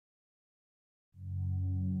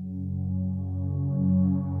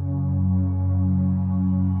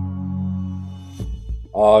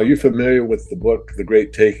Are you familiar with the book, The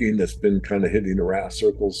Great Taking, that's been kind of hitting around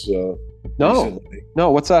circles No, recently?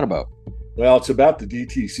 no, what's that about? Well, it's about the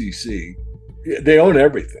DTCC. They own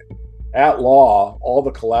everything at law, all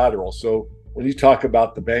the collateral. So when you talk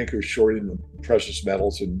about the bankers shorting the precious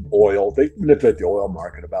metals and oil, they manipulate the oil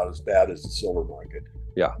market about as bad as the silver market.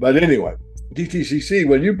 Yeah. But anyway, DTCC,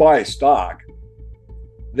 when you buy stock,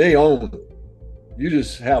 they own it. You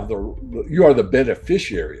just have you are the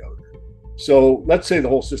beneficiary of it. So let's say the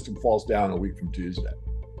whole system falls down a week from Tuesday.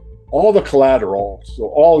 All the collateral, so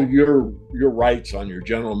all your rights on your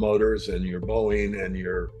General Motors and your Boeing and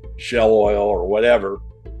your Shell Oil or whatever,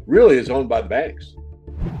 really is owned by the banks.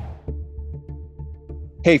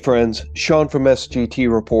 Hey friends, Sean from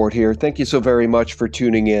SGT Report here. Thank you so very much for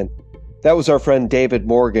tuning in. That was our friend David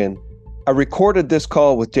Morgan. I recorded this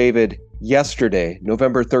call with David yesterday,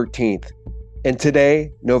 November 13th. And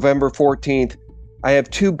today, November 14th, I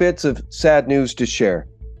have two bits of sad news to share.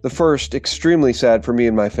 The first, extremely sad for me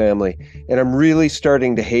and my family, and I'm really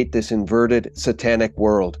starting to hate this inverted, satanic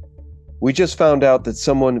world. We just found out that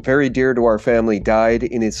someone very dear to our family died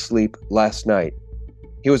in his sleep last night.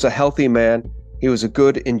 He was a healthy man, he was a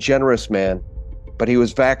good and generous man, but he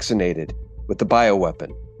was vaccinated with the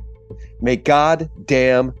bioweapon. May God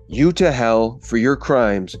damn you to hell for your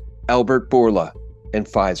crimes, Albert Bourla and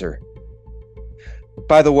Pfizer.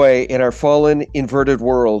 By the way, in our fallen, inverted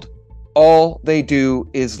world, all they do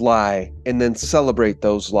is lie and then celebrate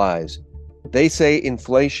those lies. They say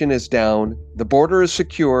inflation is down, the border is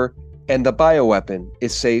secure, and the bioweapon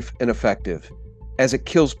is safe and effective, as it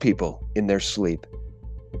kills people in their sleep.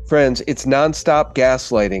 Friends, it's nonstop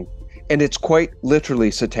gaslighting, and it's quite literally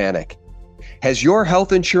satanic. Has your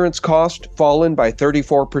health insurance cost fallen by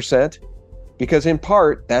 34%? Because in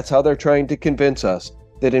part, that's how they're trying to convince us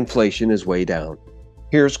that inflation is way down.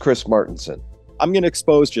 Here's Chris Martenson. I'm going to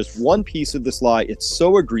expose just one piece of this lie. It's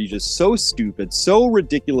so egregious, so stupid, so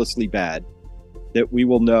ridiculously bad that we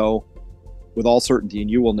will know with all certainty,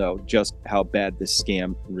 and you will know just how bad this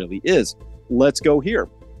scam really is. Let's go here.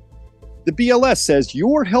 The BLS says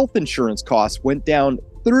your health insurance costs went down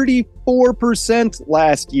 34%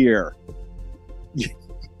 last year.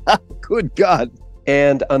 Good God.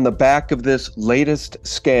 And on the back of this latest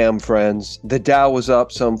scam, friends, the Dow was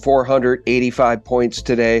up some 485 points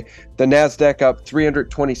today. The NASDAQ up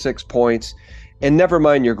 326 points. And never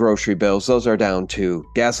mind your grocery bills. Those are down too.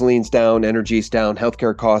 Gasoline's down, energy's down,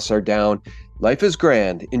 healthcare costs are down. Life is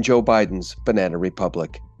grand in Joe Biden's Banana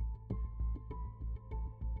Republic.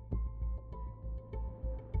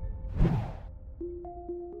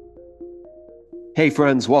 Hey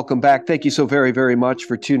friends, welcome back. Thank you so very, very much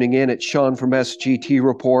for tuning in. It's Sean from SGT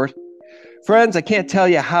Report. Friends, I can't tell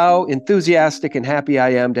you how enthusiastic and happy I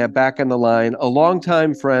am to have back on the line a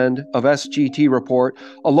longtime friend of SGT Report,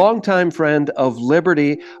 a longtime friend of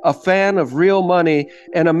liberty, a fan of real money,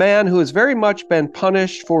 and a man who has very much been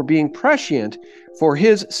punished for being prescient for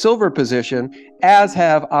his silver position, as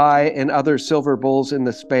have I and other silver bulls in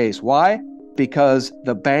the space. Why? Because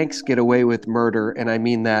the banks get away with murder, and I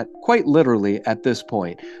mean that quite literally at this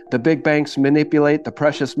point. The big banks manipulate the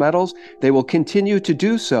precious metals. They will continue to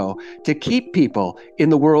do so to keep people in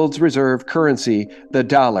the world's reserve currency, the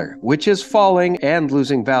dollar, which is falling and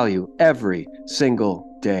losing value every single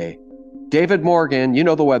day. David Morgan, you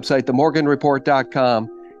know the website, themorganreport.com,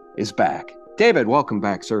 is back. David, welcome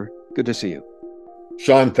back, sir. Good to see you.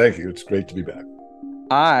 Sean, thank you. It's great to be back.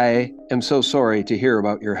 I am so sorry to hear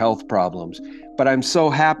about your health problems, but I'm so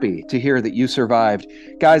happy to hear that you survived.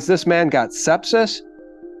 Guys, this man got sepsis,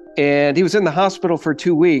 and he was in the hospital for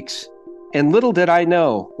 2 weeks. And little did I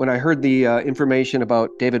know when I heard the information about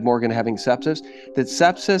David Morgan having sepsis, that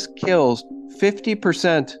sepsis kills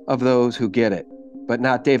 50% of those who get it, but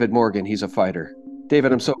not David Morgan. He's a fighter.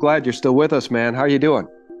 David, I'm so glad you're still with us, man. How are you doing?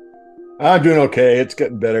 I'm doing okay. It's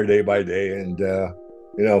getting better day by day. And,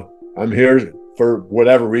 I'm here for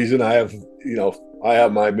whatever reason. I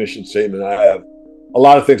have my mission statement. I have a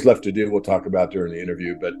lot of things left to do. We'll talk about during the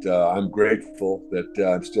interview, but I'm grateful that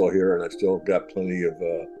I'm still here and I've still got plenty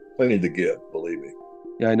to give, believe me.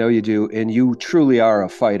 Yeah, I know you do. And you truly are a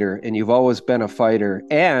fighter, and you've always been a fighter,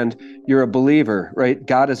 and you're a believer, right?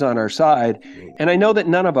 God is on our side. And I know that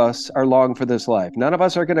none of us are long for this life. None of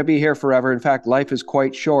us are going to be here forever. In fact, life is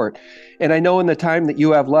quite short. And I know in the time that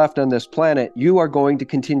you have left on this planet, you are going to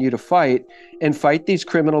continue to fight and fight these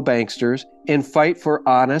criminal banksters and fight for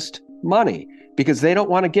honest money, because they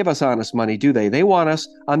don't want to give us honest money, do they? They want us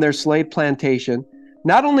on their slave plantation,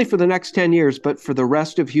 not only for the next 10 years, but for the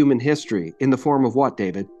rest of human history, in the form of what,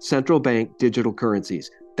 David? Central bank digital currencies.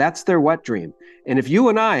 That's their wet dream. And if you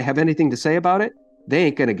and I have anything to say about it, they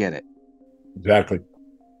ain't going to get it. Exactly.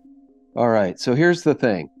 All right. So here's the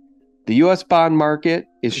thing. The U.S. bond market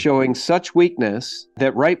is showing such weakness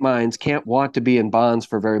that right minds can't want to be in bonds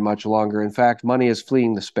for very much longer. In fact, money is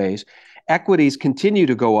fleeing the space. Equities continue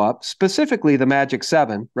to go up, specifically the Magic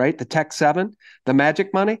 7, right? The Tech 7, the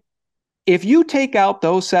magic money. If you take out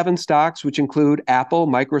those 7 stocks, which include Apple,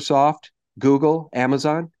 Microsoft, Google,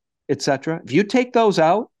 Amazon, etc., if you take those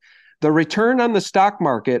out, the return on the stock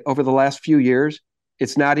market over the last few years,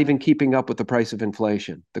 it's not even keeping up with the price of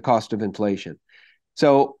inflation, the cost of inflation.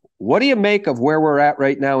 So what do you make of where we're at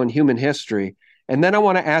right now in human history? And then I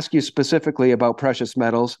want to ask you specifically about precious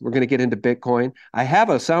metals. We're going to get into Bitcoin. I have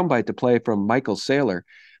a soundbite to play from Michael Saylor,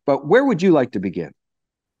 but where would you like to begin?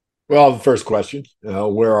 Well, the first question,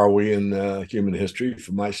 where are we in human history?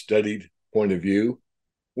 From my studied point of view,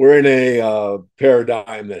 we're in a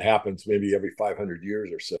paradigm that happens maybe every 500 years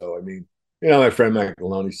or so. I mean, my friend Mike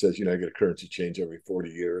Maloney says, you get a currency change every 40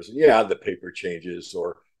 years. And yeah, the paper changes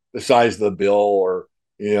or the size of the bill or,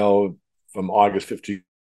 from August 15th,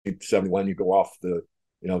 71, you go off the,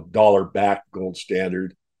 dollar backed gold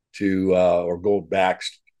standard to, or gold backed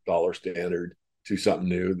dollar standard to something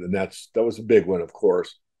new. Then that was a big one, of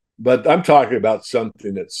course. But I'm talking about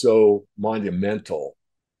something that's so monumental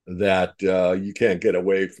that you can't get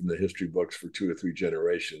away from the history books for 2 or 3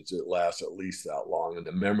 generations. It lasts at least that long, and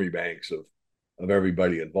the memory banks of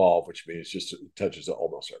everybody involved, which means just it touches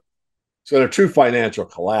almost everything. So in a true financial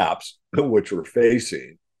collapse, which we're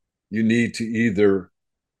facing, you need to either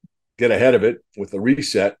get ahead of it with a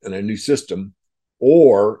reset and a new system,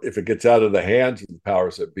 or if it gets out of the hands of the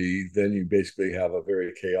powers that be, then you basically have a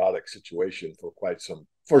very chaotic situation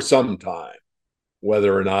for some time.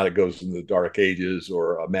 Whether or not it goes into the dark ages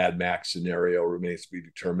or a Mad Max scenario remains to be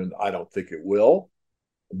determined. I don't think it will.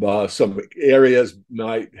 Some areas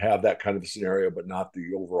might have that kind of a scenario, but not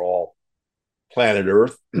the overall planet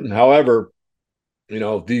Earth. However,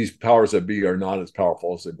 these powers that be are not as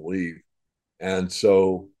powerful as they believe. And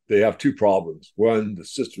so they have 2 problems. One, the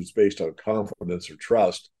system's based on confidence or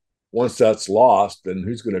trust. Once that's lost, then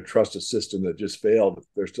who's going to trust a system that just failed if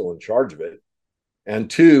they're still in charge of it? And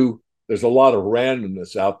 2, there's a lot of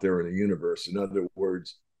randomness out there in the universe. In other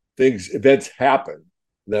words, events happen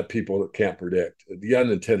that people can't predict, the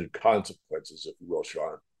unintended consequences, if you will,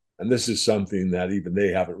 Sean. And this is something that even they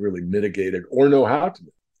haven't really mitigated or know how to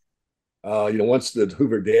mitigate. Once the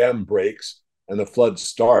Hoover Dam breaks and the flood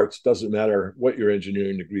starts, doesn't matter what your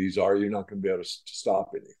engineering degrees are, you're not going to be able to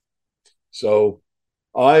stop anything. So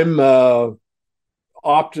I'm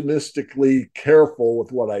optimistically careful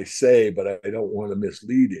with what I say, but I don't want to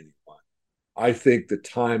mislead anyone. I think the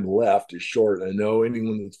time left is short. I know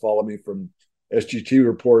anyone that's followed me from SGT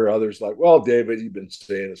Report or others like, well, David, you've been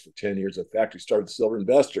saying this for 10 years. In fact, you started Silver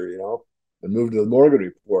Investor, and moved to the Morgan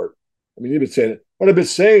Report. I mean, you've been saying it. What I've been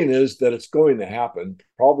saying is that it's going to happen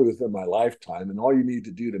probably within my lifetime. And all you need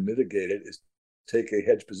to do to mitigate it is take a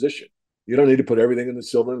hedge position. You don't need to put everything in the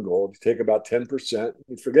silver and gold. You take about 10%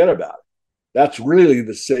 and forget about it. That's really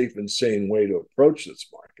the safe and sane way to approach this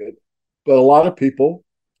market. But a lot of people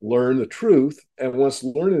learn the truth. And once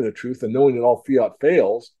learning the truth and knowing that all fiat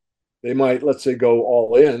fails, they might, let's say, go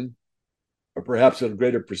all in, or perhaps at a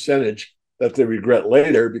greater percentage that they regret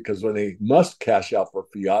later, because when they must cash out for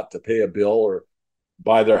fiat to pay a bill or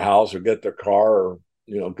buy their house or get their car or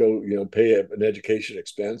pay an education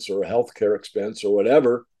expense or a healthcare expense or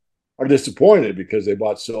whatever, are disappointed because they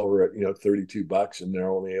bought silver at $32 and they're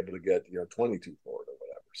only able to get 22 for it or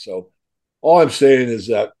whatever. So all I'm saying is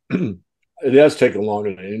that it has taken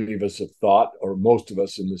longer than any of us have thought, or most of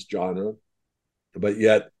us in this genre. But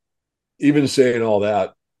yet, even saying all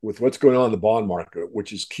that, with what's going on in the bond market,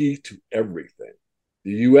 which is key to everything,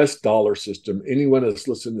 the U.S. dollar system, anyone that's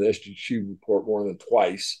listened to the SGT report more than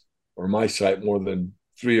twice, or my site more than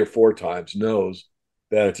 3 or 4 times, knows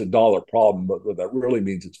that it's a dollar problem. But what that really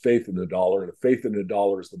means, it's faith in the dollar. And if faith in the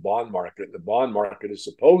dollar is the bond market, the bond market is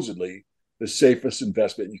supposedly the safest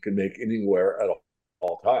investment you can make anywhere at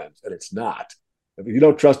all times. And it's not. If you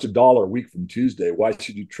don't trust a dollar a week from Tuesday, why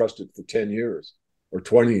should you trust it for 10 years or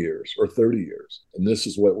 20 years or 30 years? And this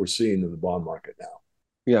is what we're seeing in the bond market now.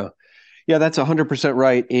 Yeah. Yeah, that's 100%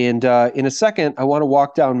 right. And in a second, I want to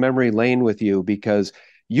walk down memory lane with you, because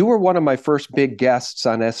you were one of my first big guests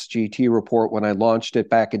on SGT Report when I launched it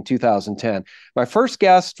back in 2010. My first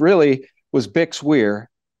guest really was Bix Weir,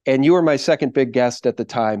 and you were my second big guest at the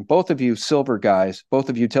time. Both of you silver guys, both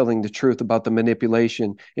of you telling the truth about the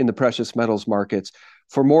manipulation in the precious metals markets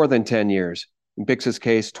for more than 10 years. In Bix's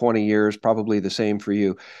case, 20 years, probably the same for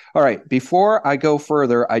you. All right, before I go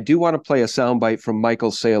further, I do want to play a soundbite from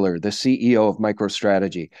Michael Saylor, the CEO of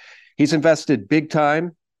MicroStrategy. He's invested big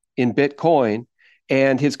time in Bitcoin,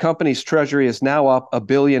 and his company's treasury is now up $1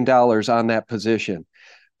 billion on that position.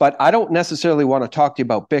 But I don't necessarily want to talk to you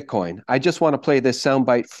about Bitcoin. I just want to play this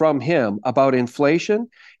soundbite from him about inflation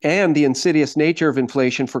and the insidious nature of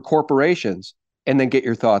inflation for corporations, and then get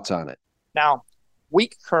your thoughts on it. Now,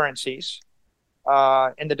 weak currencies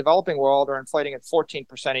in the developing world are inflating at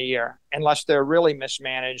 14% a year, unless they're really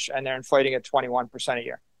mismanaged and they're inflating at 21% a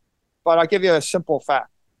year. But I'll give you a simple fact.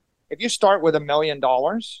 If you start with $1 million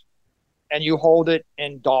and you hold it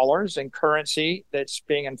in dollars in currency that's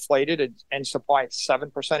being inflated and supply at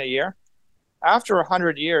 7% a year, after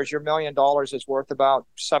 100 years, your $1 million is worth about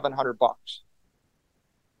 $700.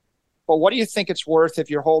 But what do you think it's worth if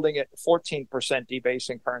you're holding it 14%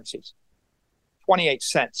 debasing currencies? 28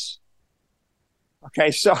 cents.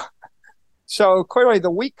 Okay, so clearly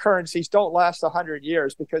the weak currencies don't last 100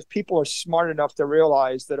 years because people are smart enough to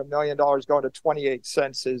realize that $1 million going to 28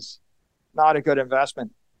 cents is not a good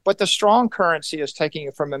investment. But the strong currency is taking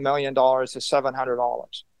it from $1 million to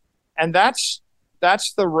 $700. And that's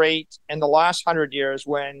the rate in the last 100 years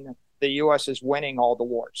when the U.S. is winning all the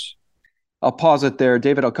wars. I'll pause it there.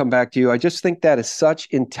 David, I'll come back to you. I just think that is such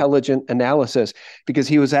intelligent analysis because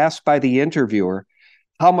he was asked by the interviewer,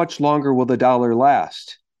 how much longer will the dollar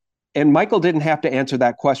last? And Michael didn't have to answer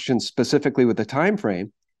that question specifically with the time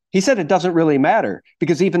frame. He said it doesn't really matter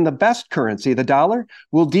because even the best currency, the dollar,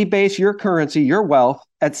 will debase your currency, your wealth,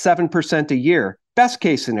 at 7% a year. Best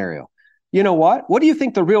case scenario. You know what? What do you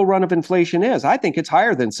think the real run of inflation is? I think it's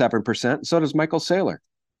higher than 7%. So does Michael Saylor.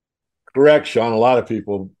 Correct, Sean. A lot of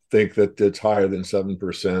people think that it's higher than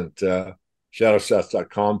 7%.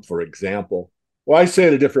 Shadowstats.com, for example. Well, I say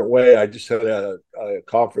it a different way. I just had a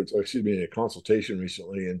conference, or excuse me, a consultation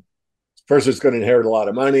recently, and this person's going to inherit a lot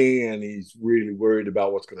of money, and he's really worried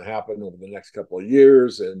about what's going to happen over the next couple of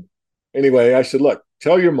years. And anyway, I said, look,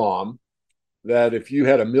 tell your mom that if you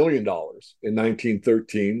had $1 million in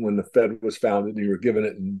 1913 when the Fed was founded and you were given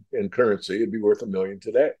it in currency, it'd be worth $1 million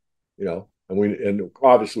today. You know, and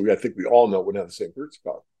obviously I think we all know it wouldn't have the same purchase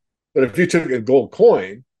power. But if you took a gold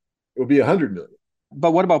coin, it would be 100 million.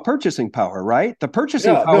 But what about purchasing power, right? The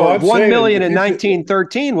purchasing power of 1 million in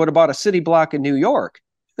 1913 would have bought a city block in New York.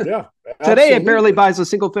 Yeah. Today it barely buys a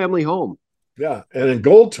single family home. Yeah. And in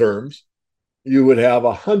gold terms, you would have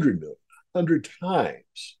 100 million, 100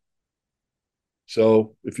 times.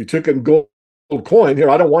 So if you took a gold coin, here,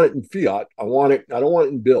 I don't want it in fiat. I don't want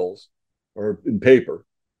it in bills or in paper.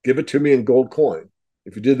 Give it to me in gold coin.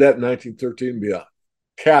 If you did that in 1913, it'd be a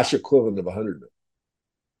cash equivalent of 100 million.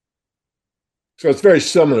 So it's very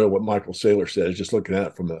similar to what Michael Saylor says, just looking at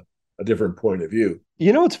it from a different point of view.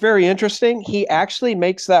 You know, it's very interesting. He actually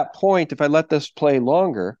makes that point, if I let this play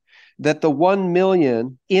longer, that the 1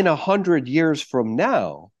 million in 100 years from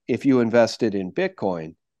now, if you invested in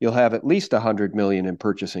Bitcoin, you'll have at least 100 million in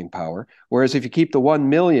purchasing power. Whereas if you keep the 1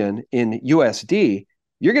 million in USD,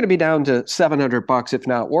 you're going to be down to $700, if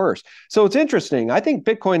not worse. So it's interesting. I think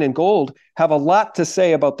Bitcoin and gold have a lot to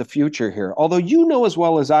say about the future here. Although you know as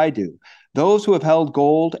well as I do, those who have held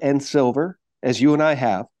gold and silver, as you and I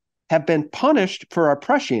have been punished for our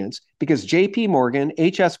prescience because JP Morgan,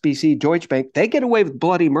 HSBC, Deutsche Bank, they get away with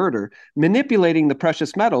bloody murder, manipulating the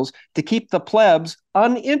precious metals to keep the plebs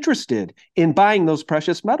uninterested in buying those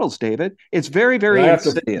precious metals, David. It's very, very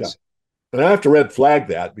insidious. And I have to red flag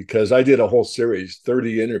that because I did a whole series,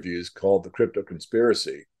 30 interviews called The Crypto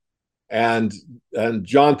Conspiracy. And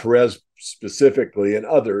John Perez specifically and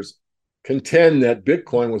others contend that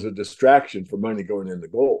Bitcoin was a distraction for money going into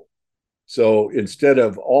gold. So instead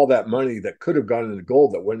of all that money that could have gone into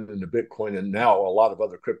gold that went into Bitcoin, and now a lot of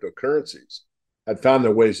other cryptocurrencies had found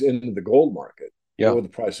their ways into the gold market, what would the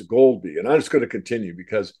price of gold be? And I'm just going to continue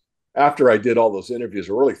because after I did all those interviews,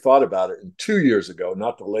 I really thought about it. And 2 years ago,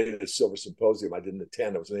 not the latest Silver Symposium, I didn't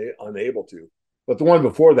attend, I was unable to. But the one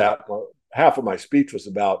before that, half of my speech was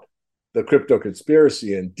about the crypto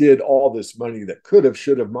conspiracy and did all this money that could have,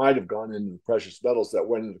 should have, might have gone into the precious metals that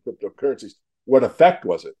went into cryptocurrencies. What effect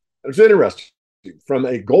was it? It was interesting. From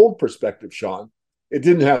a gold perspective, Sean, it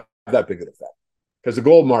didn't have that big an effect because the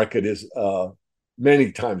gold market is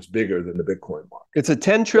many times bigger than the Bitcoin market. It's a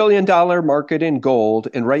 $10 trillion market in gold,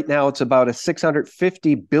 and right now it's about a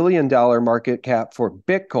 $650 billion market cap for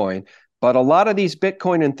Bitcoin. But a lot of these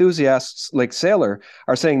Bitcoin enthusiasts like Saylor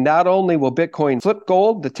are saying not only will Bitcoin flip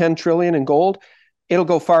gold, the 10 trillion in gold, it'll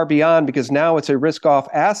go far beyond because now it's a risk-off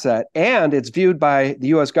asset and it's viewed by the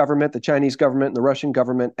US government, the Chinese government, and the Russian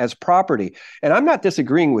government as property. And I'm not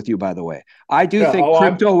disagreeing with you, by the way. I do think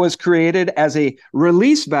crypto was created as a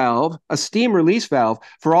release valve, a steam release valve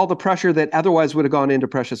for all the pressure that otherwise would have gone into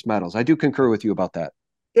precious metals. I do concur with you about that.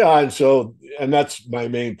 Yeah, and that's my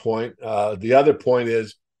main point. The other point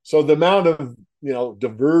is, so the amount of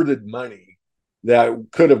diverted money that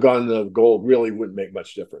could have gone to gold really wouldn't make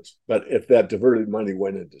much difference. But if that diverted money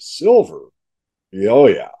went into silver, oh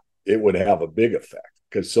yeah, it would have a big effect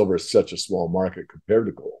because silver is such a small market compared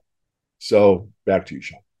to gold. So back to you,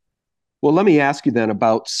 Sean. Well, let me ask you then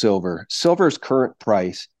about silver. Silver's current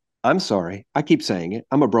price, I'm sorry, I keep saying it,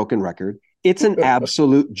 I'm a broken record. It's an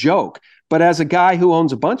absolute joke. But as a guy who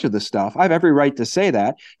owns a bunch of the stuff, I have every right to say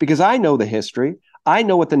that because I know the history. I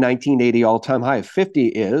know what the 1980 all-time high of 50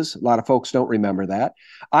 is. A lot of folks don't remember that.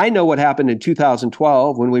 I know what happened in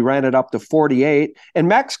 2012 when we ran it up to 48. And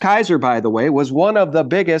Max Keiser, by the way, was one of the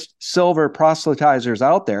biggest silver proselytizers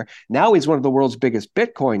out there. Now he's one of the world's biggest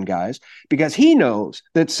Bitcoin guys because he knows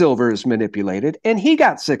that silver is manipulated and he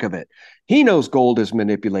got sick of it. He knows gold is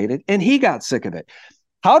manipulated and he got sick of it.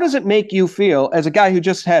 How does it make you feel as a guy who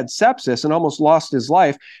just had sepsis and almost lost his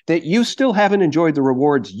life that you still haven't enjoyed the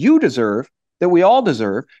rewards you deserve, that we all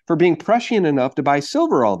deserve, for being prescient enough to buy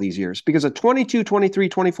silver all these years? Because a 22, 23,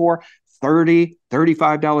 24, 30,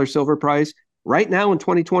 $35 silver price right now in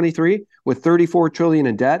 2023 with 34 trillion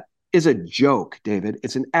in debt is a joke, David.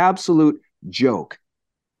 It's an absolute joke.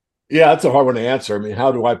 Yeah, that's a hard one to answer. I mean,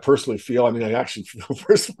 how do I personally feel? I mean, I actually feel,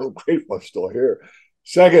 first of all, grateful I'm still here.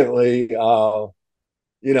 Secondly,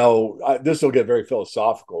 this will get very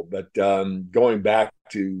philosophical, but going back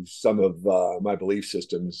to some of my belief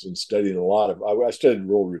systems and studying a lot of, I studied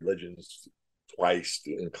world religions twice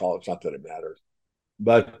in college, not that it matters,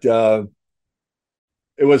 but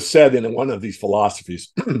it was said in one of these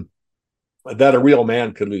philosophies that a real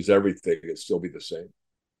man could lose everything and still be the same.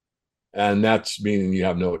 And that's meaning you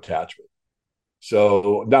have no attachment.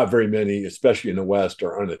 So not very many, especially in the West,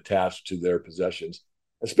 are unattached to their possessions,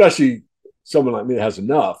 especially someone like me that has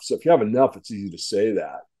enough. So if you have enough, it's easy to say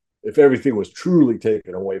that. If everything was truly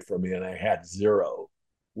taken away from me and I had zero,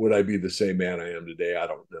 would I be the same man I am today? I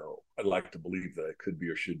don't know. I'd like to believe that I could be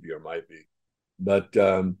or should be or might be. But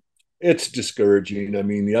it's discouraging. I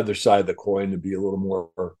mean, the other side of the coin, to be a little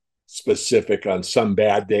more specific, on some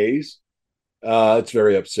bad days, it's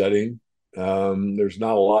very upsetting. There's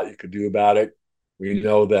not a lot you could do about it. We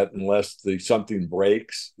know that unless something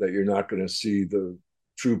breaks, that you're not going to see the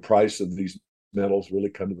true price of these metals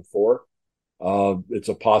really come to the fore. It's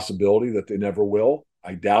a possibility that they never will.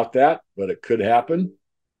 I doubt that, but it could happen,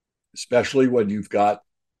 especially when you've got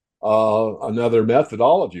another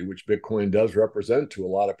methodology, which Bitcoin does represent to a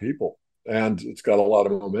lot of people, and it's got a lot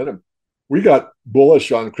of momentum. We got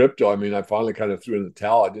bullish on crypto. I mean, I finally kind of threw in the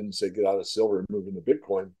towel. I didn't say get out of silver and move into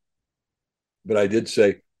Bitcoin, but I did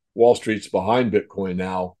say Wall Street's behind Bitcoin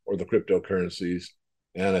now, or the cryptocurrencies.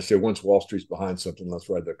 And I say, once Wall Street's behind something, let's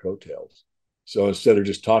ride their coattails. So instead of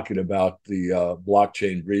just talking about the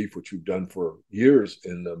blockchain brief, which we've done for years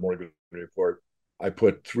in the Morgan report, I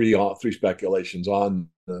put three speculations on.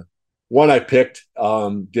 One I picked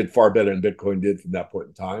did far better than Bitcoin did from that point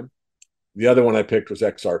in time. The other one I picked was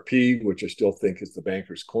XRP, which I still think is the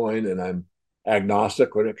banker's coin. And I'm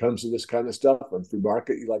agnostic when it comes to this kind of stuff. On free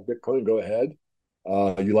market, you like Bitcoin, go ahead.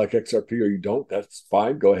 You like XRP or you don't, that's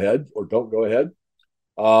fine. Go ahead, or don't go ahead.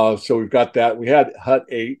 So we've got that. We had Hut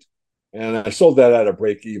 8, and I sold that at a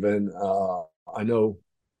break even. I know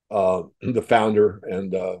the founder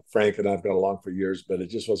and Frank and I've got along for years, but it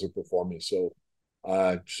just wasn't performing. So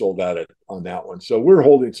I sold that on that one. So we're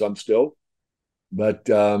holding some still, but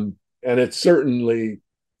and it's certainly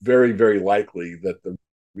very, very likely that the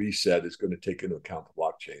reset is going to take into account the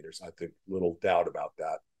blockchain. There's, I think, little doubt about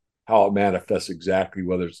that. How it manifests exactly,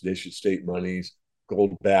 whether it's nation state monies,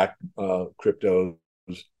 gold-backed cryptos,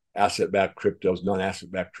 asset-backed cryptos,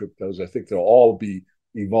 non-asset-backed cryptos. I think they'll all be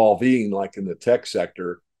evolving like in the tech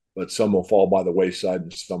sector, but some will fall by the wayside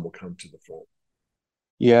and some will come to the front.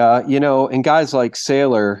 Yeah, and guys like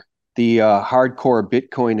Saylor, the hardcore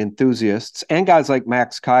Bitcoin enthusiasts, and guys like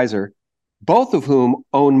Max Keiser, both of whom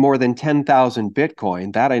own more than 10,000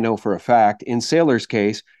 Bitcoin, that I know for a fact. In Saylor's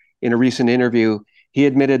case, in a recent interview, he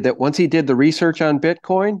admitted that once he did the research on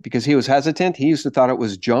Bitcoin, because he was hesitant, he used to thought it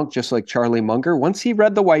was junk, just like Charlie Munger. Once he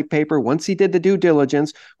read the white paper, once he did the due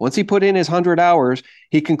diligence, once he put in his 100 hours,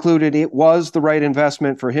 he concluded it was the right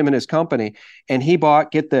investment for him and his company. And he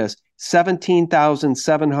bought, get this,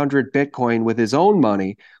 17,700 Bitcoin with his own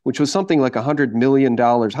money, which was something like $100 million,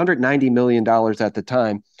 $190 million at the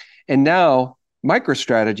time. And now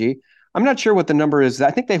MicroStrategy, I'm not sure what the number is.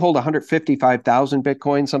 I think they hold 155,000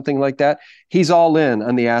 Bitcoin, something like that. He's all in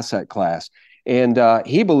on the asset class. And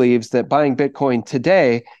he believes that buying Bitcoin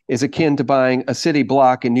today is akin to buying a city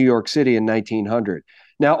block in New York City in 1900.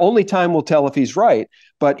 Now, only time will tell if he's right.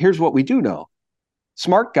 But here's what we do know.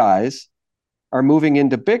 Smart guys are moving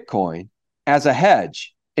into Bitcoin as a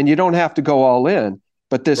hedge. And you don't have to go all in.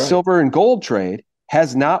 But this silver and gold trade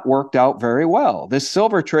has not worked out very well. This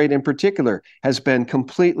silver trade in particular has been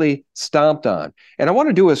completely stomped on. And I want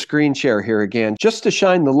to do a screen share here again, just to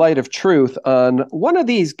shine the light of truth on one of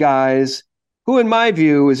these guys who, in my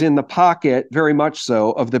view, is in the pocket, very much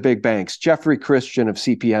so, of the big banks, Jeffrey Christian of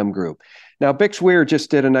CPM Group. Now, Bix Weir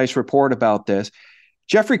just did a nice report about this.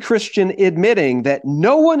 Jeffrey Christian admitting that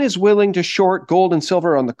no one is willing to short gold and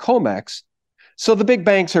silver on the COMEX, so the big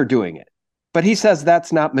banks are doing it. But he says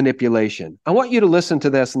that's not manipulation. I want you to listen to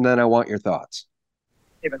this, and then I want your thoughts.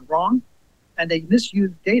 They've been wrong, and they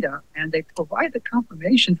misuse data, and they provide the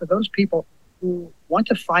confirmation for those people who want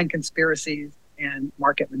to find conspiracies and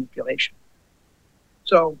market manipulation.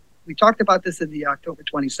 So we talked about this in the October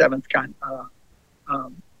 27th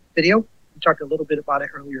video. We talked a little bit about it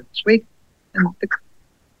earlier this week. And the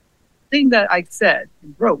thing that I said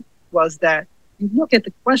and wrote was that you look at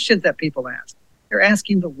the questions that people ask. They're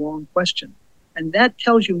asking the wrong question. And that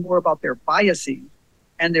tells you more about their biases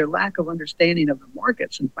and their lack of understanding of the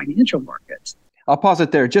markets and financial markets. I'll pause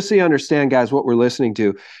it there just so you understand, guys, what we're listening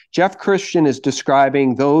to. Jeff Christian is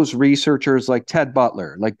describing those researchers like Ted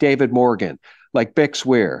Butler, like David Morgan, like Bix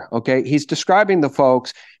Weir, okay? He's describing the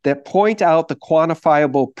folks that point out the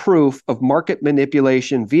quantifiable proof of market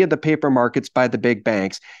manipulation via the paper markets by the big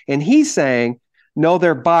banks. And he's saying, no,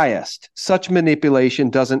 they're biased. Such manipulation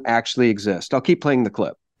doesn't actually exist. I'll keep playing the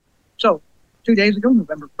clip. So 2 days ago,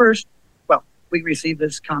 November 1st, we received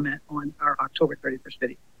this comment on our October 31st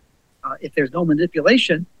video. If there's no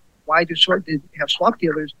manipulation, why do have swap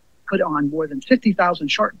dealers put on more than 50,000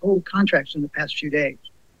 short gold contracts in the past few days?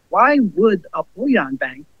 Why would a bullion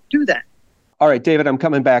bank do that? All right, David, I'm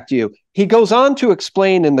coming back to you. He goes on to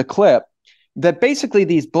explain in the clip that basically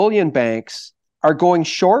these bullion banks are going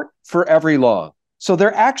short for every long. So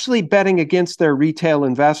they're actually betting against their retail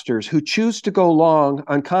investors who choose to go long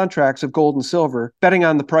on contracts of gold and silver, betting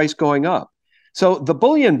on the price going up. So the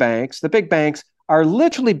bullion banks, the big banks, are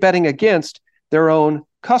literally betting against their own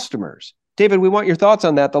customers. David, we want your thoughts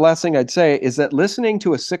on that. The last thing I'd say is that listening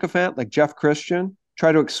to a sycophant like Jeff Christian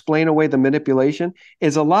try to explain away the manipulation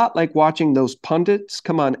is a lot like watching those pundits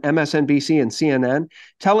come on MSNBC and CNN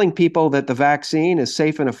telling people that the vaccine is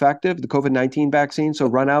safe and effective, the COVID-19 vaccine, so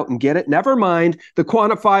run out and get it. Never mind the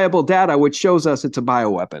quantifiable data, which shows us it's a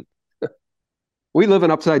bioweapon. We live in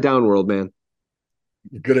an upside down world, man.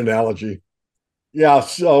 Good analogy. Yeah,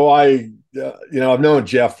 so I've known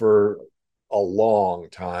Jeff for a long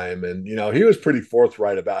time, and he was pretty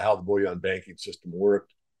forthright about how the bullion banking system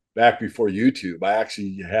worked back before YouTube. I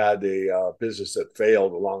actually had a business that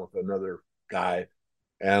failed along with another guy,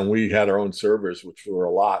 and we had our own servers, which were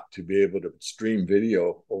a lot to be able to stream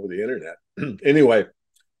video over the internet. Anyway,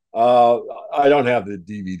 I don't have the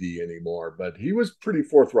DVD anymore, but he was pretty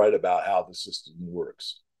forthright about how the system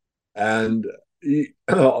works, and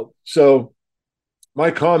so. My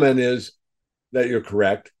comment is that you're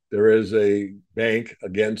correct. There is a bank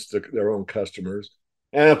against their own customers.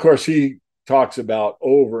 And of course, he talks about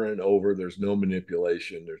over and over, there's no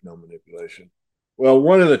manipulation. There's no manipulation. Well,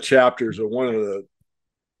 one of the chapters or one of the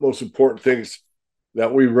most important things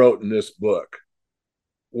that we wrote in this book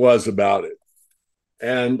was about it.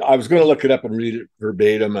 And I was going to look it up and read it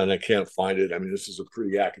verbatim, and I can't find it. I mean, this is a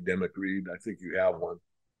pretty academic read. I think you have one.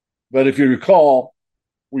 But if you recall,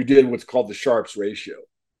 we did what's called the Sharpe's ratio.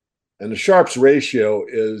 And the Sharpe's ratio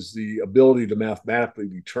is the ability to mathematically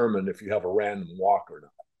determine if you have a random walk or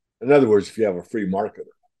not. In other words, if you have a free market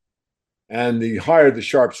or not. And the higher the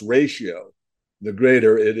Sharpe's ratio, the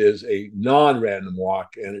greater it is a non-random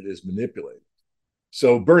walk and it is manipulated.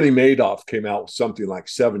 So Bernie Madoff came out with something like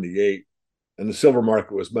 78, and the silver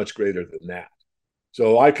market was much greater than that.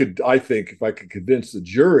 So I think if I could convince the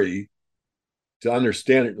jury to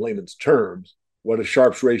understand it in layman's terms, what a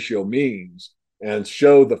Sharpe's ratio means, and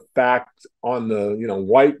show the fact on the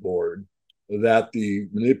whiteboard that the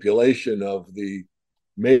manipulation of the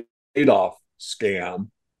Madoff scam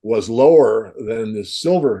was lower than the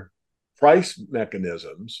silver price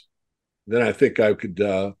mechanisms, then I think I could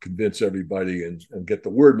convince everybody and get the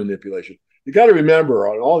word manipulation. You got to remember,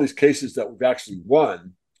 on all these cases that we've actually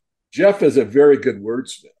won, Jeff is a very good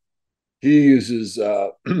wordsmith. He uses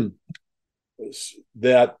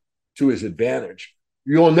that to his advantage.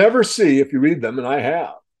 You'll never see, if you read them, and I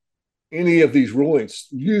have, any of these rulings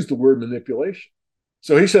use the word manipulation.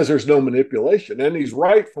 So he says there's no manipulation, and he's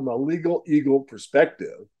right from a legal eagle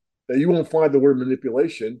perspective that you won't find the word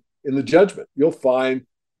manipulation in the judgment. You'll find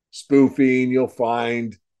spoofing, you'll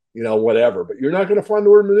find, whatever, but you're not going to find the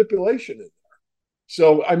word manipulation in there.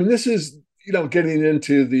 So, I mean, this is, getting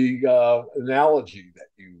into the analogy that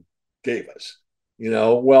you gave us.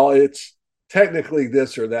 Well, it's technically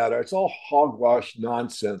this or that. It's all hogwash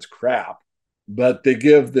nonsense crap, but they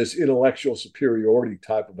give this intellectual superiority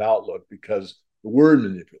type of outlook because the word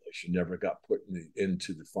manipulation never got put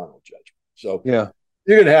into the final judgment. So Yeah.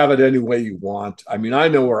 you can have it any way you want. I mean, I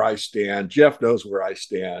know where I stand. Jeff knows where I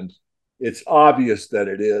stand. It's obvious that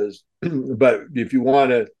it is, but if you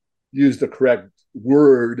want to use the correct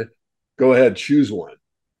word, go ahead, choose one.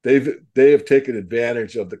 They have taken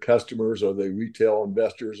advantage of the customers or the retail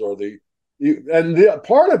investors or the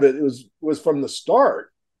part of it was from the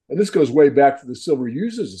start, and this goes way back to the Silver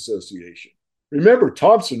Users Association. Remember,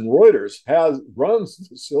 Thomson Reuters runs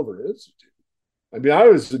the Silver Institute. I mean, I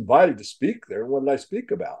was invited to speak there. What did I speak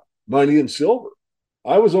about? Money and silver.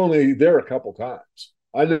 I was only there a couple times.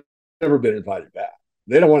 I've never been invited back.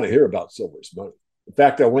 They don't want to hear about silver's money. In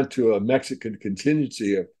fact, I went to a Mexican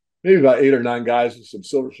contingency of maybe about 8 or 9 guys with some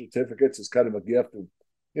silver certificates as kind of a gift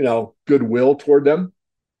of, goodwill toward them.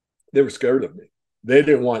 They were scared of me. They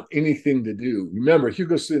didn't want anything to do. Remember,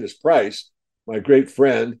 Hugo Salinas Price, my great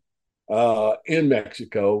friend in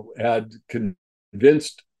Mexico, had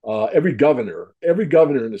convinced every governor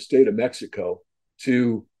in the state of Mexico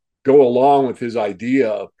to go along with his idea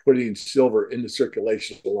of putting silver into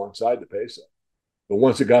circulation alongside the peso. But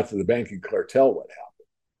once it got to the banking cartel, what happened?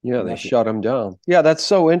 Yeah, they shut him down. Yeah, that's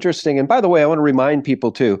so interesting. And by the way, I want to remind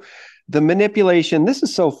people too, the manipulation, this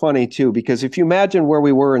is so funny too, because if you imagine where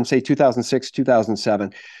we were in, say, 2006,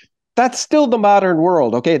 2007, that's still the modern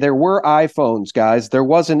world. Okay, there were iPhones, guys. There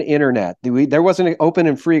was an internet. There was an open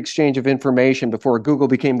and free exchange of information before Google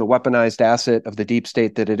became the weaponized asset of the deep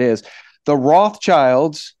state that it is. The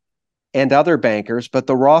Rothschilds and other bankers, but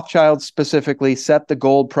the Rothschilds specifically set the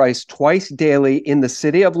gold price twice daily in the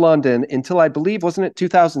city of London until, I believe, wasn't it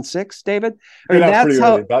 2006, David? I mean, that's pretty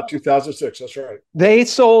early, about 2006. That's right. They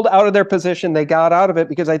sold out of their position. They got out of it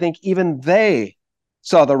because I think even they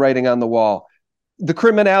saw the writing on the wall. The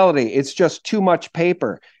criminality, it's just too much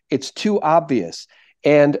paper. It's too obvious.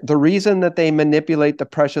 And the reason that they manipulate the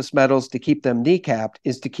precious metals to keep them kneecapped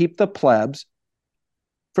is to keep the plebs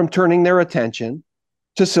from turning their attention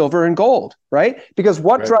to silver and gold, right? Because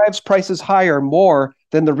what drives prices higher more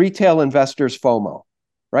than the retail investors' FOMO,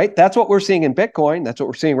 right? That's what we're seeing in Bitcoin. That's what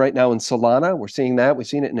we're seeing right now in Solana. We're seeing that. We've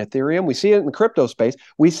seen it in Ethereum. We see it in the crypto space.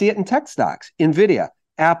 We see it in tech stocks, NVIDIA,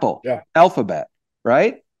 Apple, Alphabet,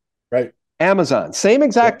 right? Right. Amazon, same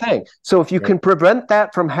exact thing. So if you can prevent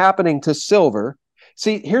that from happening to silver,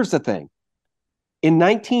 see, here's the thing. In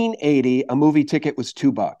 1980, a movie ticket was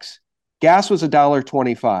 $2. Gas was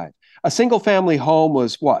 $1.25. A single family home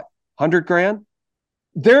was what? 100 grand?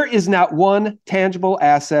 There is not one tangible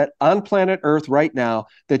asset on planet Earth right now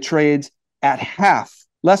that trades at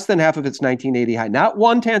less than half of its 1980 high. Not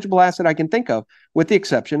one tangible asset I can think of, with the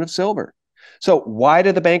exception of silver. So why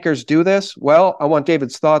do the bankers do this? Well, I want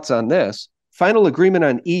David's thoughts on this. Final agreement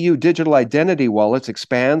on EU digital identity wallets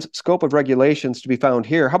expands scope of regulations to be found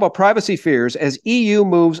here. How about privacy fears as EU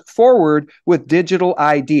moves forward with digital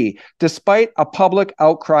ID, despite a public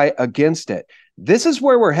outcry against it? This is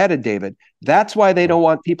where we're headed, David. That's why they don't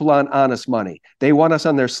want people on honest money. They want us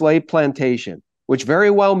on their slave plantation, which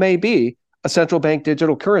very well may be a central bank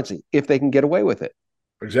digital currency if they can get away with it.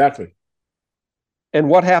 Exactly. And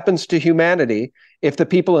what happens to humanity if the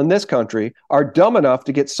people in this country are dumb enough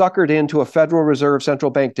to get suckered into a Federal Reserve central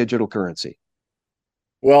bank digital currency?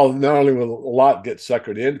 Well, not only will a lot get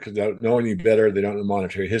suckered in because they don't know any better, they don't know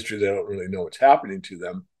monetary history, they don't really know what's happening to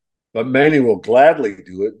them, but many will gladly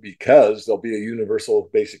do it because there'll be a universal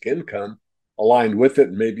basic income aligned with it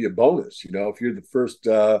and maybe a bonus. If you're the first,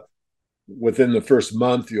 within the first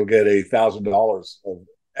month, you'll get $1,000 of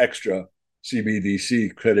extra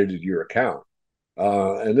CBDC credited to your account.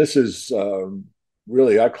 And this is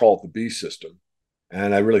really, I call it the B system.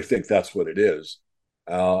 And I really think that's what it is.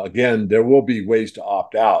 Again, there will be ways to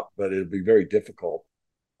opt out, but it'll be very difficult.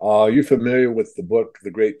 Are you familiar with the book,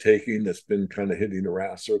 The Great Taking, that's been kind of hitting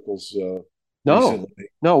around circles recently?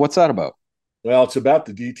 No, what's that about? Well, it's about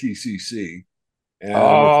the DTCC. And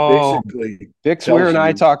it's basically Vic Weir and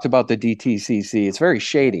I talked about the DTCC. It's very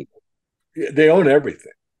shady. They own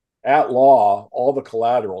everything. At law, all the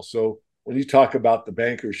collateral. So when you talk about the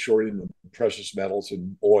bankers shorting the precious metals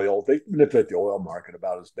and oil, they manipulate the oil market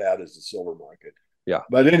about as bad as the silver market. Yeah.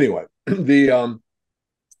 But anyway, the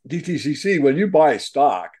DTCC, when you buy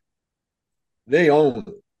stock, they own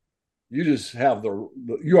it. You just have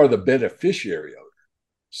you are the beneficiary of it.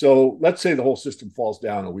 So let's say the whole system falls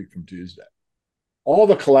down a week from Tuesday. All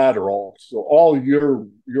the collateral, so all your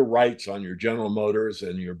rights on your General Motors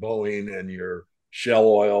and your Boeing and your Shell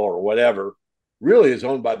Oil or whatever, really is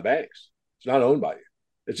owned by the banks. It's not owned by you.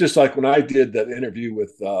 It's just like when I did that interview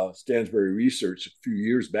with Stansberry Research a few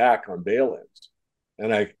years back on bail-ins,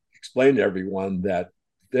 and I explained to everyone that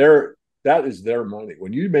that is their money.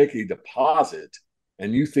 When you make a deposit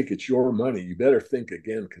and you think it's your money, you better think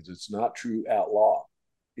again, because it's not true at law.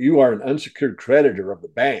 You are an unsecured creditor of the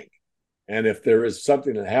bank. And if there is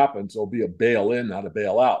something that happens, there'll be a bail-in, not a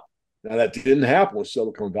bailout. Now, that didn't happen with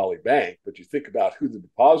Silicon Valley Bank, but you think about who the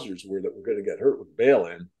depositors were that were going to get hurt with the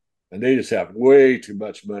bail-in, and they just have way too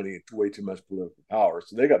much money and way too much political power.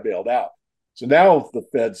 So they got bailed out. So now the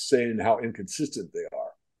Fed's saying how inconsistent they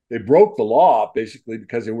are. They broke the law basically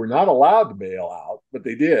because they were not allowed to bail out, but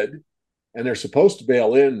they did. And they're supposed to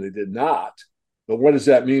bail in, and they did not. But what does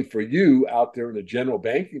that mean for you out there in the general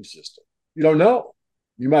banking system? You don't know.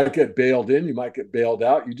 You might get bailed in, you might get bailed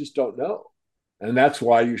out. You just don't know. And that's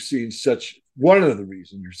why you're seeing one of the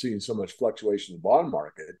reasons you're seeing so much fluctuation in the bond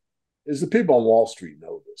market is the people on Wall Street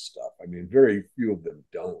know this stuff. I mean, very few of them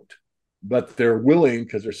don't, but they're willing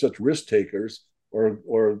because they're such risk takers,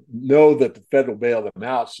 or know that the Fed will bail them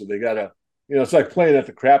out. So they got to, it's like playing at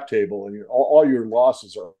the crap table, and all your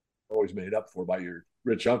losses are always made up for by your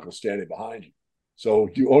rich uncle standing behind you. So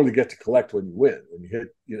you only get to collect when you win, when you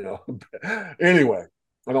hit, Anyway,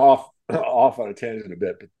 I'm off on a tangent a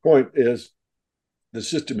bit, but the point is the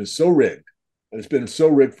system is so rigged, and it's been so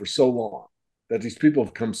rigged for so long, that these people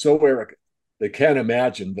have become so arrogant, they can't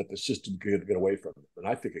imagine that the system could get away from them. And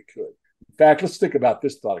I think it could. In fact, let's think about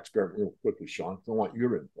this thought experiment real quickly, Sean. I want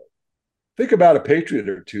your input. Think about a patriot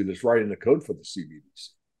or two that's writing the code for the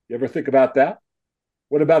CBDC. You ever think about that?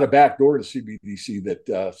 What about a backdoor to CBDC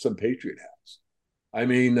that some patriot has? I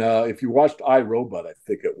mean, if you watched iRobot, I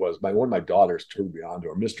think it was, one of my daughters turned me on to,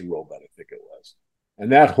 or Mr. Robot, I think it was.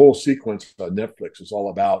 And that whole sequence on Netflix is all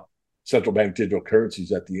about central bank digital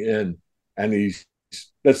currencies at the end. And these,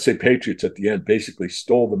 let's say, patriots at the end basically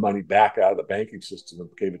stole the money back out of the banking system and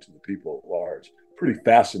gave it to the people at large. Pretty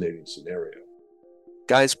fascinating scenario.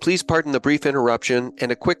 Guys, please pardon the brief interruption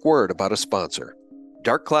and a quick word about a sponsor.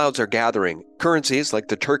 Dark clouds are gathering. Currencies like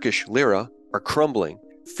the Turkish lira are crumbling.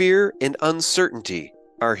 Fear and uncertainty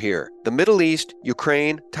are here. The Middle East,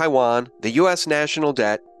 Ukraine, Taiwan, the U.S. national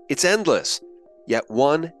debt, it's endless. Yet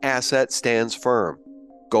one asset stands firm: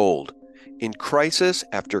 gold. In crisis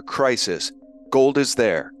after crisis, gold is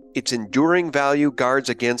there. Its enduring value guards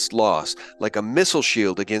against loss, like a missile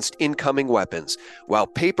shield against incoming weapons. While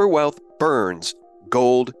paper wealth burns,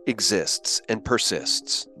 gold exists and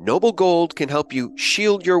persists. Noble Gold can help you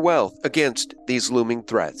shield your wealth against these looming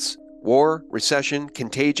threats. War, recession,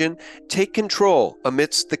 contagion. Take control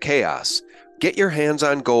amidst the chaos. Get your hands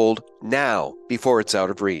on gold now before it's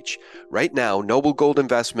out of reach. Right now, Noble Gold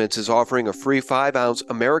Investments is offering a free 5-ounce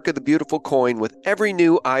America the Beautiful coin with every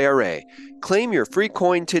new IRA. Claim your free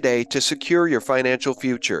coin today to secure your financial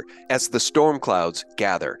future as the storm clouds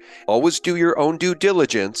gather. Always do your own due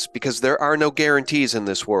diligence, because there are no guarantees in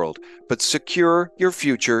this world, but secure your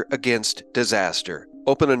future against disaster.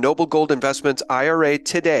 Open a Noble Gold Investments IRA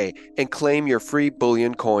today and claim your free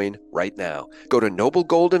bullion coin right now. Go to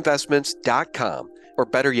noblegoldinvestments.com, or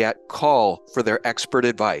better yet, call for their expert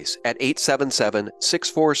advice at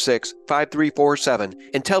 877-646-5347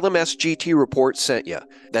 and tell them SGT Report sent you.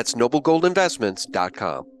 That's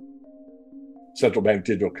noblegoldinvestments.com. Central bank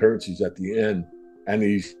digital currencies at the end, and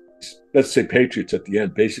these, let's say, patriots at the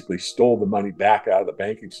end basically stole the money back out of the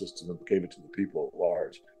banking system and gave it to the people at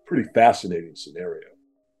large. Pretty fascinating scenario.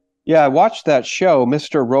 Yeah, I watched that show,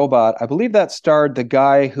 Mr. Robot. I believe that starred the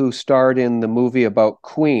guy who starred in the movie about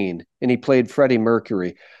Queen, and he played Freddie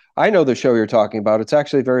Mercury. I know the show you're talking about. It's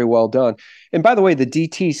actually very well done. And by the way, the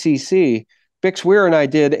DTCC, Bix Weir and I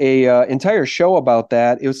did a entire show about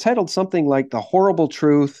that. It was titled something like The Horrible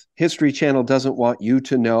Truth History Channel Doesn't Want You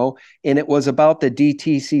to Know. And it was about the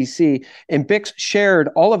DTCC. And Bix shared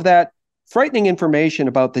all of that frightening information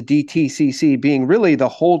about the DTCC being really the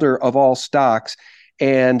holder of all stocks.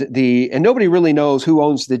 And nobody really knows who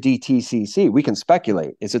owns the DTCC. We can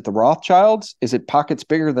speculate. Is it the Rothschilds? Is it pockets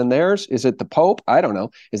bigger than theirs? Is it the Pope? I don't know.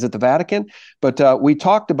 Is it the Vatican? But we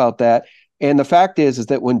talked about that. And the fact is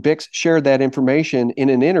that when Bix shared that information in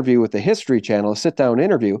an interview with the History Channel, a sit-down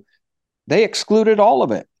interview, they excluded all of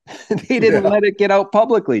it. They didn't let it get out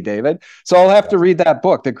publicly, David. So I'll have to read that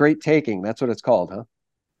book, The Great Taking. That's what it's called, huh?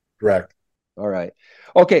 Correct. All right.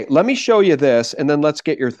 Okay, let me show you this, and then let's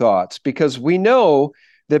get your thoughts, because we know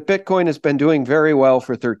that Bitcoin has been doing very well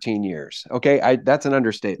for 13 years. Okay, that's an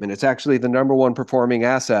understatement. It's actually the number one performing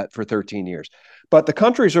asset for 13 years. But the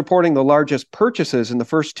country is reporting the largest purchases in the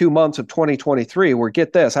first 2 months of 2023 were,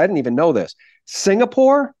 get this, I didn't even know this,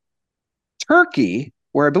 Singapore, Turkey,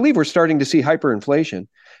 where I believe we're starting to see hyperinflation,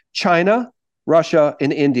 China, Russia,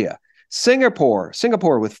 and India. Singapore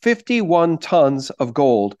with 51 tons of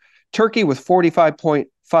gold, Turkey with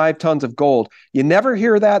 45.5 tons of gold. You never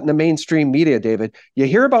hear that in the mainstream media, David. You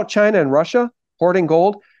hear about China and Russia hoarding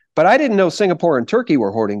gold, but I didn't know Singapore and Turkey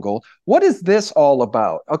were hoarding gold. What is this all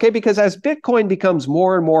about? Okay, because as Bitcoin becomes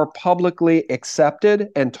more and more publicly accepted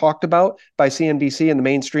and talked about by CNBC and the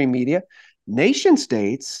mainstream media, nation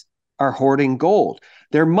states are hoarding gold.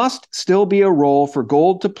 There must still be a role for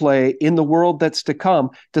gold to play in the world that's to come,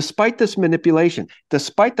 despite this manipulation,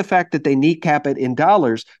 despite the fact that they kneecap it in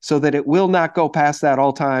dollars so that it will not go past that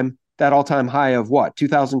all-time high of what,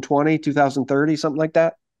 2020, 2030, something like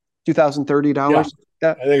that? $2,030?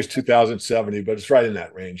 Yeah. I think it's 2070, but it's right in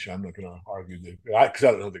that range. I'm not going to argue that because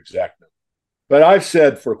I don't know the exact number. But I've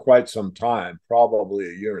said for quite some time, probably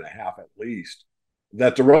a year and a half at least,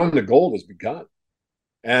 that the run to gold has begun.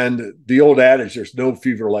 And the old adage, there's no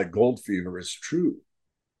fever like gold fever, is true.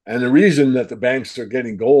 And the reason that the banks are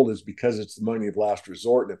getting gold is because it's the money of last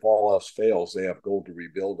resort. And if all else fails, they have gold to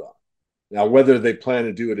rebuild on. Now, whether they plan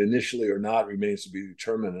to do it initially or not remains to be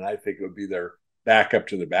determined. And I think it would be their backup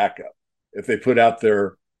to the backup. If they put out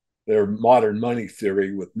their modern money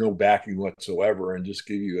theory with no backing whatsoever and just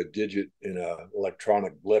give you a digit in an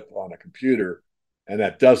electronic blip on a computer, and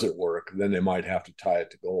that doesn't work, then they might have to tie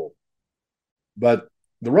it to gold. But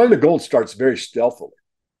the run to gold starts very stealthily,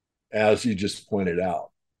 as you just pointed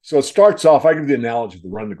out. So it starts off, I give the analogy of the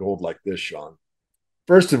run to gold like this, Sean.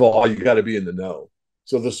 First of all, you got to be in the know.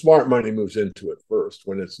 So the smart money moves into it first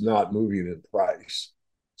when it's not moving in price.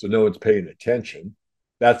 So no one's paying attention.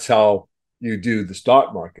 That's how you do the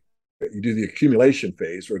stock market. You do the accumulation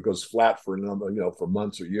phase where it goes flat for for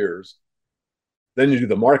months or years. Then you do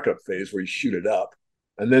the markup phase where you shoot it up.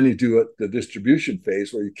 And then you do the distribution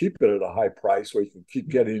phase where you keep it at a high price, where you can keep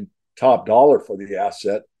getting top dollar for the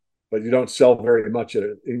asset, but you don't sell very much at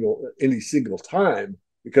any single time,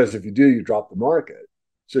 because if you do, you drop the market.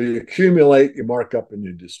 So you accumulate, you mark up, and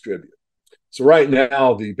you distribute. So right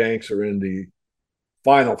now, the banks are in the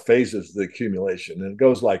final phases of the accumulation. And it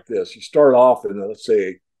goes like this. You start off in, let's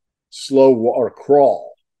say, slow or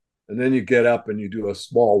crawl, and then you get up and you do a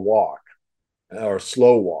small walk or a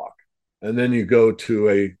slow walk. And then you go to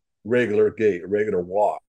a regular gait, a regular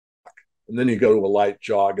walk. And then you go to a light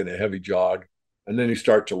jog and a heavy jog. And then you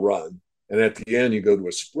start to run. And at the end, you go to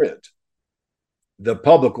a sprint. The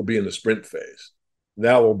public will be in the sprint phase.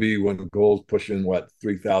 That will be when gold's pushing,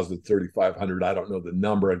 3,000, 3,500. I don't know the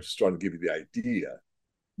number. I'm just trying to give you the idea.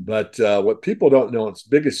 But what people don't know, it's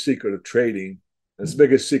the biggest secret of trading, and it's the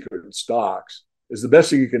biggest secret in stocks, is the best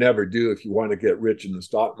thing you can ever do if you want to get rich in the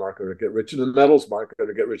stock market or get rich in the metals market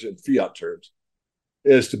or get rich in fiat terms,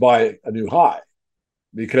 is to buy a new high.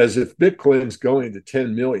 Because if Bitcoin's going to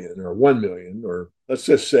 10 million or 1 million, or let's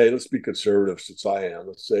be conservative since I am,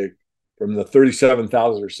 let's say from the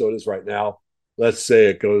 37,000 or so it is right now, let's say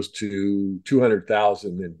it goes to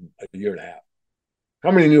 200,000 in a year and a half.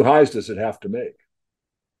 How many new highs does it have to make?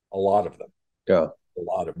 A lot of them. Yeah. A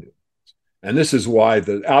lot of new. And this is why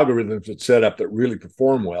the algorithms that set up that really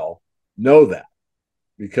perform well know that,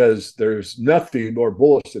 because there's nothing more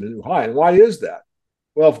bullish than a new high. And why is that?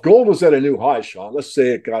 Well, if gold was at a new high, Sean, let's say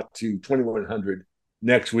it got to 2,100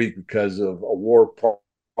 next week because of a war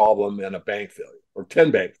problem and a bank failure or 10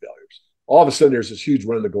 bank failures. All of a sudden, there's this huge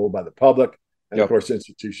run to gold by the public and, of course,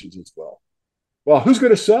 institutions as well. Well, who's going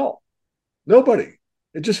to sell? Nobody.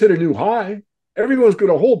 It just hit a new high. Everyone's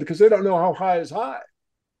going to hold because they don't know how high is high.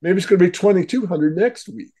 Maybe it's going to be 2,200 next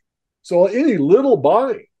week. So any little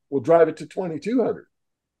buying will drive it to 2,200.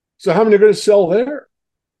 So how many are going to sell there?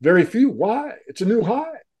 Very few. Why? It's a new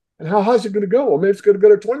high. And how high is it going to go? Well, maybe it's going to go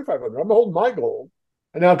to 2,500. I'm holding my gold,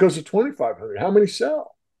 and now it goes to 2,500. How many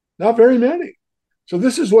sell? Not very many. So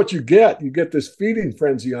this is what you get. You get this feeding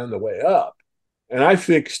frenzy on the way up. And I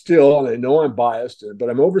think still, and I know I'm biased, but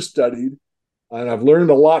I'm overstudied, and I've learned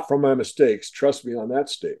a lot from my mistakes. Trust me on that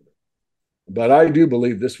statement. But I do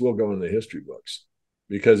believe this will go in the history books,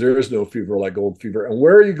 because there is no fever like gold fever. And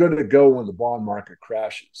where are you going to go when the bond market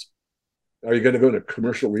crashes? Are you going to go to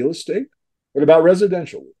commercial real estate? What about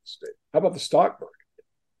residential real estate? How about the stock market?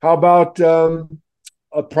 How about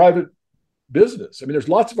a private business? I mean, there's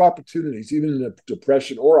lots of opportunities, even in a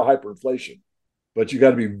depression or a hyperinflation. But you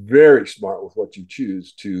got to be very smart with what you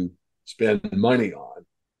choose to spend money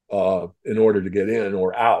on in order to get in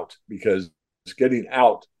or out, because getting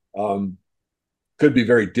out could be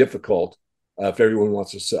very difficult if everyone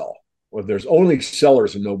wants to sell. Well, there's only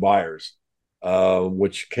sellers and no buyers,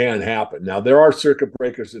 which can happen. Now, there are circuit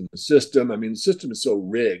breakers in the system. I mean, the system is so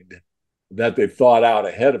rigged that they've thought out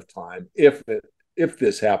ahead of time. If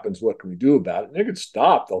this happens, what can we do about it? And they could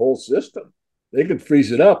stop the whole system. They could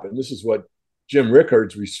freeze it up. And this is what Jim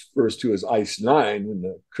Rickards refers to as Ice Nine in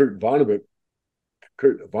the Kurt Vonnegut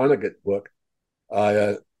book,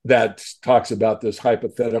 that talks about this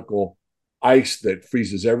hypothetical ice that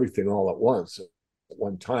freezes everything all at once at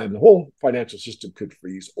one time. The whole financial system could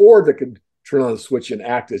freeze, or they could turn on the switch and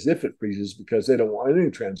act as if it freezes because they don't want any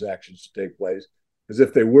transactions to take place. Because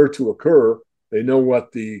if they were to occur, they know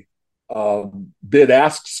what the bid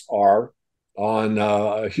asks are on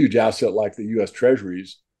a huge asset like the U.S.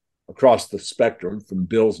 Treasuries across the spectrum from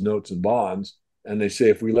bills, notes, and bonds. And they say,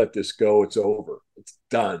 if we let this go, it's over. It's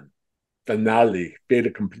done. Finale, fait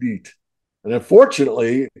accompli. And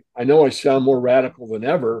unfortunately, I know I sound more radical than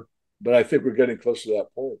ever, but I think we're getting close to that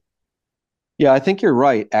point. Yeah, I think you're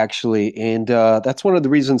right, actually. And that's one of the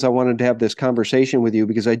reasons I wanted to have this conversation with you,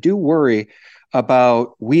 because I do worry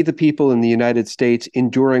about we, the people in the United States,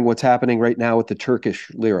 enduring what's happening right now with the Turkish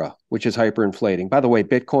lira, which is hyperinflating. By the way,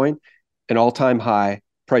 Bitcoin, an all-time high,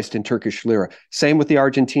 priced in Turkish lira. Same with the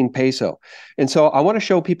Argentine peso. And so I want to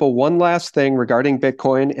show people one last thing regarding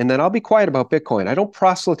Bitcoin, and then I'll be quiet about Bitcoin. I don't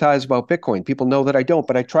proselytize about Bitcoin. People know that I don't,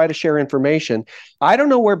 but I try to share information. I don't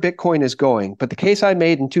know where Bitcoin is going, but the case I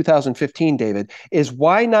made in 2015, David, is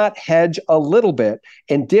why not hedge a little bit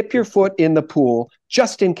and dip your foot in the pool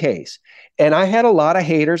just in case? And I had a lot of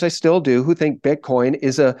haters, I still do, who think Bitcoin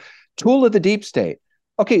is a tool of the deep state.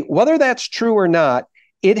 Okay, whether that's true or not,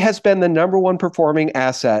 it has been the number one performing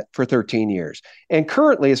asset for 13 years. And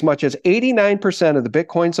currently, as much as 89% of the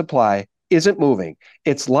Bitcoin supply isn't moving.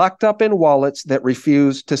 It's locked up in wallets that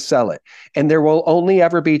refuse to sell it. And there will only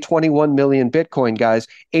ever be 21 million Bitcoin, guys.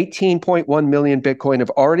 18.1 million Bitcoin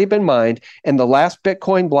have already been mined. And the last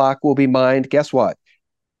Bitcoin block will be mined, guess what?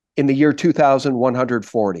 In the year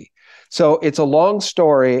 2140. So it's a long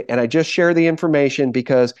story, and I just share the information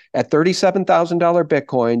because at $37,000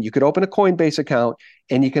 Bitcoin, you could open a Coinbase account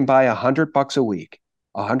and you can buy $100 a week,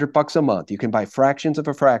 $100 a month. You can buy fractions of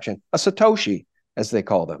a fraction, a Satoshi, as they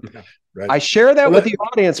call them. Right. I share that with the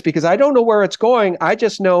audience because I don't know where it's going. I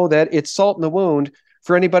just know that it's salt in the wound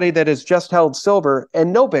for anybody that has just held silver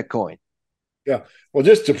and no Bitcoin. Yeah. Well,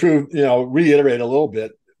 just to reiterate a little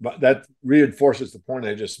bit, but that reinforces the point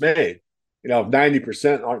I just made. If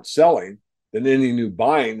 90% aren't selling, then any new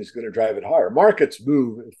buying is going to drive it higher. Markets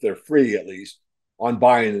move, if they're free at least, on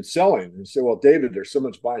buying and selling. And say, well, David, there's so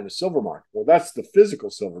much buying in the silver market. Well, that's the physical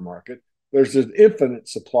silver market. There's an infinite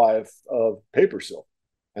supply of paper silver.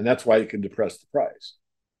 And that's why you can depress the price.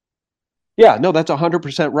 Yeah, no, that's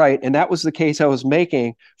 100% right. And that was the case I was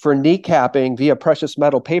making for kneecapping via precious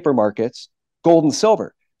metal paper markets, gold and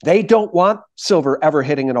silver. They don't want silver ever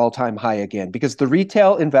hitting an all-time high again because the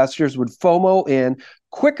retail investors would FOMO in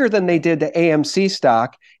quicker than they did to AMC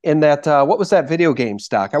stock in that, what was that video game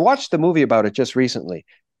stock? I watched the movie about it just recently.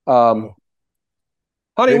 Honey,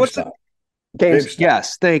 GameStop. What's the GameStop?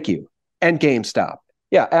 Yes, thank you. And GameStop.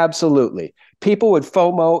 Yeah, absolutely. People would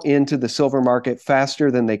FOMO into the silver market faster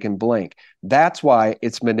than they can blink. That's why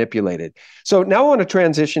it's manipulated. So now I want to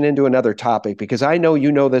transition into another topic because I know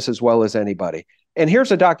you know this as well as anybody. And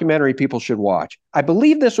here's a documentary people should watch. I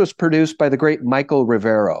believe this was produced by the great Michael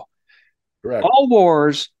Rivero. Correct. All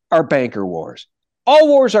wars are banker wars. All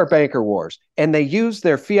wars are banker wars. And they use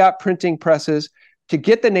their fiat printing presses to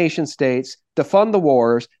get the nation states to fund the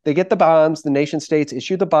wars. They get the bonds. The nation states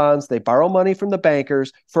issue the bonds. They borrow money from the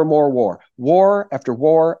bankers for more war. War after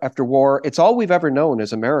war after war. It's all we've ever known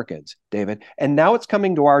as Americans, David. And now it's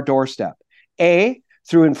coming to our doorstep. A,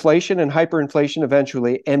 through inflation and hyperinflation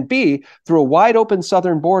eventually, and B, through a wide open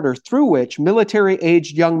southern border through which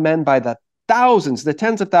military-aged young men by the thousands, the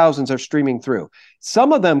tens of thousands are streaming through.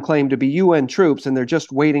 Some of them claim to be UN troops and they're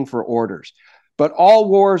just waiting for orders. But all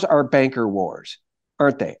wars are banker wars,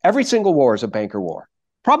 aren't they? Every single war is a banker war,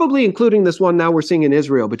 probably including this one now we're seeing in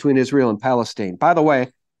Israel, between Israel and Palestine. By the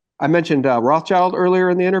way, I mentioned Rothschild earlier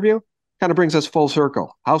in the interview. Kind of brings us full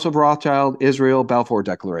circle. House of Rothschild, Israel, Balfour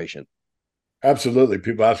Declaration. Absolutely.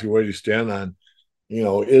 People ask me, where do you stand on,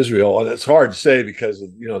 Israel? And it's hard to say because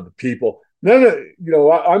of, the people.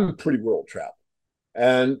 I'm pretty world traveled.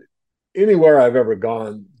 And anywhere I've ever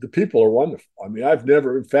gone, the people are wonderful. I mean, I've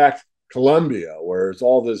never, in fact, Colombia, where it's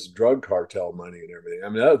all this drug cartel money and everything. I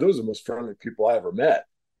mean, those are the most friendly people I ever met.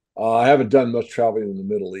 I haven't done much traveling in the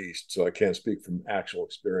Middle East, so I can't speak from actual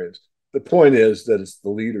experience. The point is that it's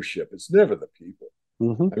the leadership. It's never the people.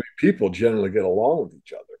 Mm-hmm. I mean, people generally get along with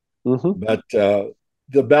each other. Mm-hmm. But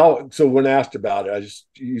so when asked about it, I just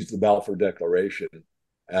used the Balfour Declaration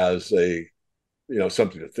as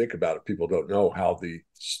something to think about if people don't know how the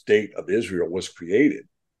state of Israel was created.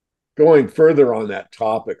 Going further on that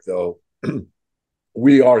topic, though,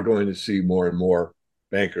 we are going to see more and more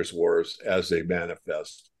bankers' wars as they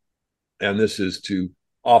manifest. And this is to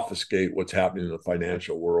obfuscate what's happening in the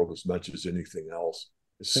financial world as much as anything else.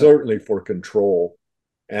 It's Yeah. certainly for control,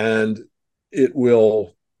 and it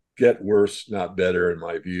will get worse, not better, in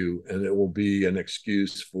my view. And it will be an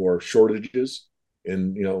excuse for shortages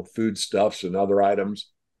in, foodstuffs and other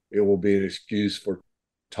items. It will be an excuse for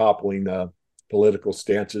toppling political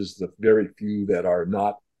stances, the very few that are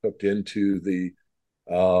not hooked into the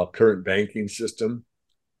current banking system.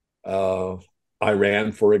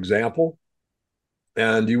 Iran, for example,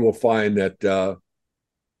 and you will find that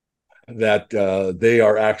they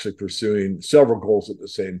are actually pursuing several goals at the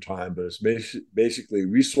same time. But it's basically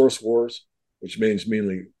resource wars, which means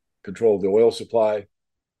mainly control of the oil supply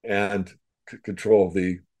and control of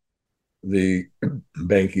the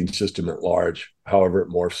banking system at large, however it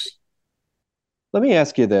morphs. Let me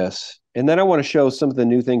ask you this, and then I want to show some of the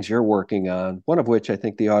new things you're working on, one of which I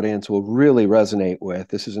think the audience will really resonate with.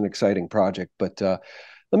 This is an exciting project, but let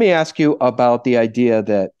me ask you about the idea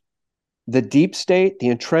that the deep state, the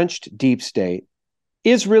entrenched deep state,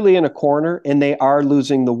 is really in a corner and they are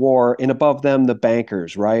losing the war, and above them, the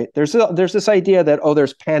bankers, right? There's this idea that,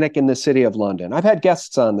 there's panic in the city of London. I've had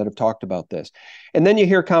guests on that have talked about this. And then you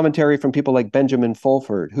hear commentary from people like Benjamin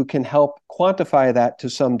Fulford, who can help quantify that to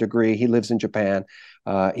some degree. He lives in Japan.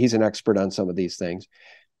 He's an expert on some of these things.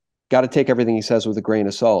 Got to take everything he says with a grain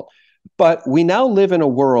of salt. But we now live in a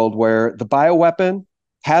world where the bioweapon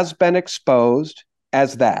has been exposed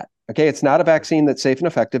as that. Okay, it's not a vaccine that's safe and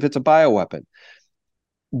effective. It's a bioweapon.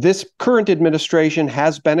 This current administration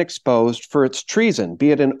has been exposed for its treason,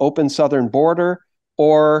 be it an open southern border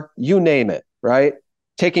or you name it, right?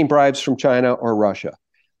 Taking bribes from China or Russia.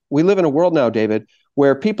 We live in a world now, David,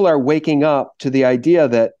 where people are waking up to the idea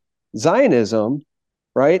that Zionism,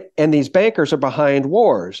 right, and these bankers are behind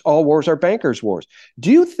wars. All wars are bankers' wars. Do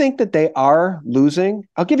you think that they are losing?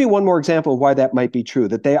 I'll give you one more example of why that might be true,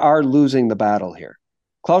 that they are losing the battle here.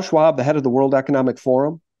 Klaus Schwab, the head of the World Economic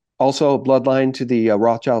Forum, also a bloodline to the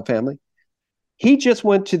Rothschild family. He just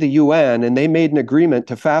went to the UN and they made an agreement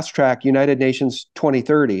to fast track United Nations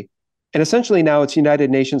 2030. And essentially now it's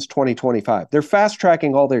United Nations 2025. They're fast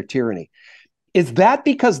tracking all their tyranny. Is that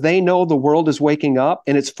because they know the world is waking up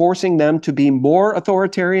and it's forcing them to be more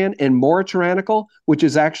authoritarian and more tyrannical, which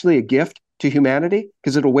is actually a gift to humanity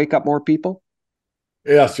because it'll wake up more people?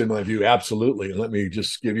 Yes, in my view, absolutely. And let me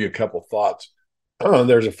just give you a couple thoughts.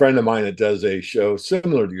 There's a friend of mine that does a show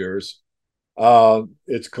similar to yours.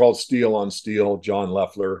 It's called Steel on Steel, John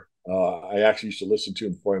Leffler. I actually used to listen to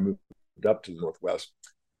him before I moved up to the Northwest.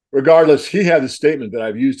 Regardless, he had a statement that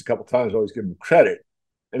I've used a couple of times. I always give him credit.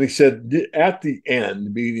 And he said, at the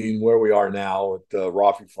end, meaning where we are now, what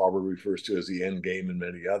Rafi Farber refers to as the end game and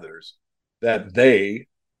many others, that they,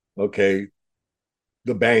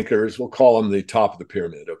 the bankers, we'll call them the top of the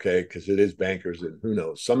pyramid, okay? Because it is bankers, and who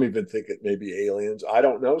knows? Some even think it may be aliens. I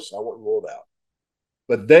don't know, so I won't rule it out.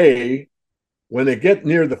 But they, when they get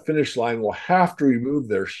near the finish line, will have to remove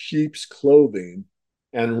their sheep's clothing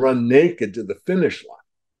and run naked to the finish line,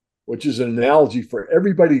 which is an analogy for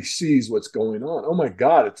everybody sees what's going on. Oh my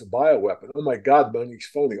God, it's a bioweapon. Oh my God, money's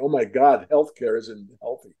phony. Oh my God, healthcare isn't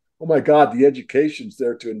healthy. Oh my God, the education's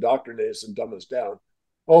there to indoctrinate us and dumb us down.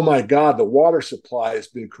 Oh my God, the water supply has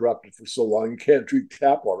been corrupted for so long. You can't drink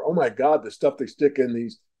tap water. Oh my God, the stuff they stick in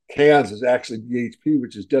these cans is actually BHP,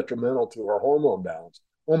 which is detrimental to our hormone balance.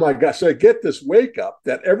 Oh my God. So I get this wake up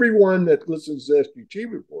that everyone that listens to the SPG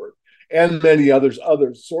report and many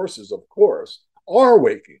other sources, of course, are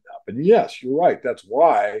waking up. And yes, you're right. That's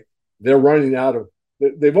why they're running out of,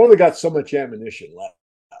 they've only got so much ammunition left.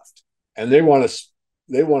 And they want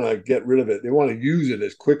to get rid of it. They want to use it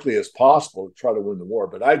as quickly as possible to try to win the war.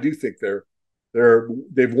 But I do think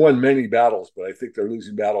they've won many battles, but I think they're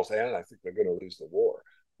losing battles, and I think they're going to lose the war.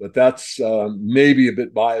 But that's maybe a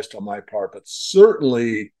bit biased on my part, but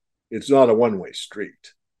certainly it's not a one-way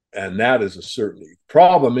street. And that is a certainty.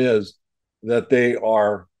 Problem is that they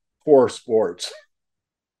are poor sports,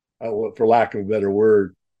 for lack of a better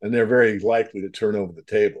word, and they're very likely to turn over the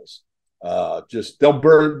tables. They'll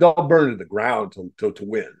burn to the ground to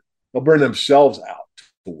win. They'll burn themselves out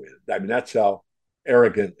to win. I mean, that's how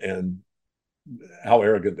arrogant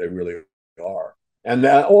they really are. And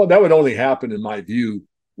that would only happen, in my view,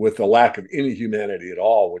 with the lack of any humanity at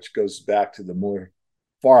all, which goes back to the more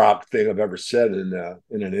far out thing I've ever said in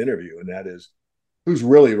an interview, and that is, who's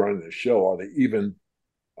really running the show? Are they even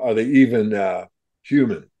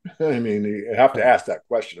human? I mean, you have to ask that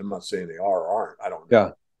question. I'm not saying they are or aren't. I don't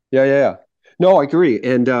know. Yeah. No, I agree.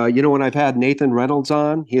 And, when I've had Nathan Reynolds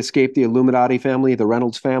on, he escaped the Illuminati family, the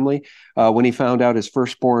Reynolds family, when he found out his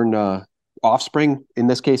firstborn offspring, in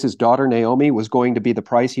this case, his daughter, Naomi, was going to be the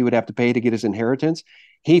price he would have to pay to get his inheritance.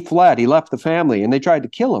 He fled, he left the family, and they tried to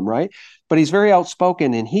kill him, right? But he's very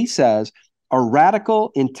outspoken, and he says a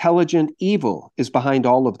radical, intelligent evil is behind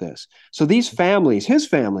all of this. So these families, his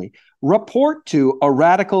family, report to a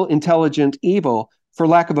radical, intelligent evil, for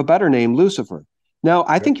lack of a better name, Lucifer. Now,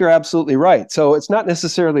 I think you're absolutely right. So it's not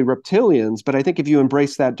necessarily reptilians, but I think if you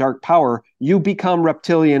embrace that dark power, you become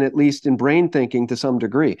reptilian, at least in brain thinking to some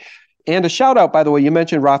degree. And a shout out, by the way, you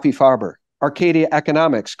mentioned Rafi Farber, Arcadia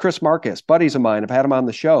Economics, Chris Marcus, buddies of mine. I've had him on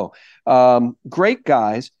the show. Great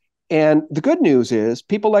guys. And the good news is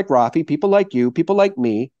people like Rafi, people like you, people like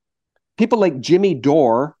me, people like Jimmy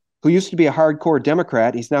Dore, who used to be a hardcore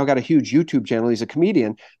Democrat. He's now got a huge YouTube channel. He's a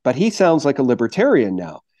comedian, but he sounds like a libertarian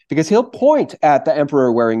now, because he'll point at the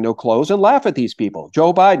emperor wearing no clothes and laugh at these people: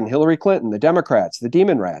 Joe Biden, Hillary Clinton, the Democrats, the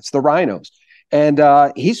demon rats, the rhinos. And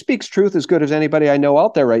he speaks truth as good as anybody I know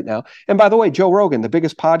out there right now. And by the way, Joe Rogan, the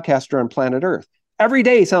biggest podcaster on planet Earth, every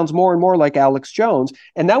day sounds more and more like Alex Jones.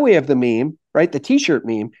 And now we have the meme, right? The t-shirt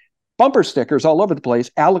meme, bumper stickers all over the place.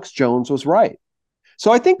 Alex Jones was right.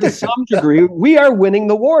 So I think to some degree, we are winning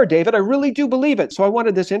the war, David. I really do believe it. So I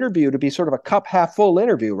wanted this interview to be sort of a cup half full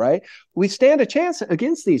interview, right? We stand a chance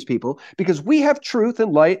against these people because we have truth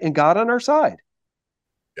and light and God on our side.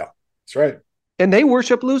 Yeah, that's right. And they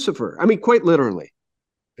worship Lucifer. I mean, quite literally.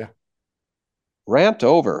 Yeah. Rant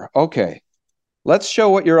over. Okay. Let's show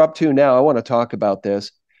what you're up to now. I want to talk about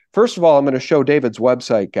this. First of all, I'm going to show David's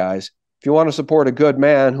website, guys. If you want to support a good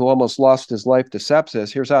man who almost lost his life to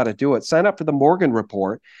sepsis, here's how to do it. Sign up for the Morgan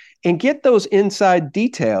Report and get those inside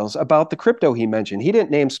details about the crypto he mentioned. He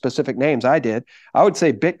didn't name specific names. I did. I would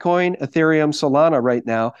say Bitcoin, Ethereum, Solana right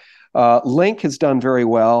now. Link has done very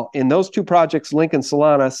well. And those two projects, Link and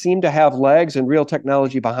Solana, seem to have legs and real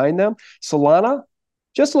technology behind them. Solana,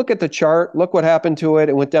 just look at the chart. Look what happened to it.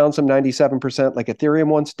 It went down some 97% like Ethereum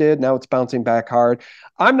once did. Now it's bouncing back hard.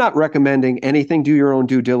 I'm not recommending anything. Do your own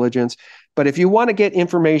due diligence. But if you want to get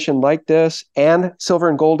information like this and silver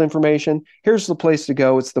and gold information, here's the place to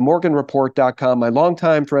go. It's themorganreport.com. My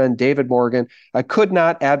longtime friend, David Morgan. I could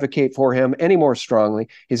not advocate for him any more strongly.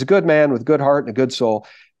 He's a good man with good heart and a good soul.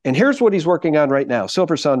 And here's what he's working on right now,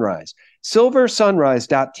 Silver Sunrise.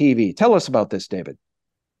 silversunrise.tv. Tell us about this, David.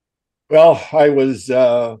 Well, I was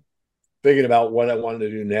thinking about what I wanted to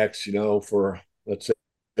do next, for, let's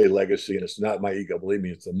say, legacy. And it's not my ego. Believe me,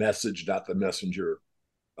 it's the message, not the messenger.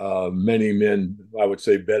 Many men, I would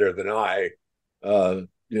say better than I,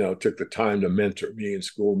 took the time to mentor me and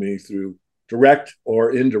school me through direct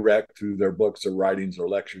or indirect through their books or writings or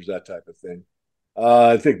lectures, that type of thing.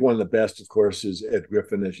 I think one of the best, of course, is Ed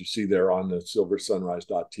Griffin, as you see there on the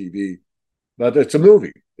silversunrise.tv. But it's a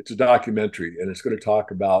movie. It's a documentary, and it's going to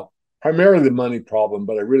talk about primarily the money problem,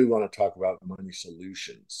 but I really want to talk about money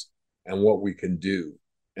solutions and what we can do.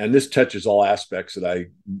 And this touches all aspects that I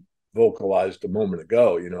vocalized a moment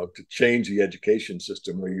ago, to change the education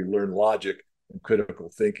system where you learn logic and critical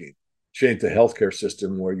thinking, change the healthcare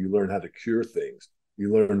system where you learn how to cure things,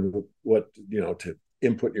 you learn what, to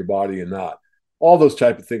input your body and not, all those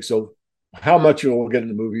type of things. So how much we'll get in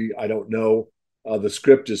the movie, I don't know. The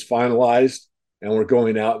script is finalized, and we're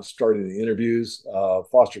going out and starting the interviews.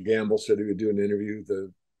 Foster Gamble said he would do an interview,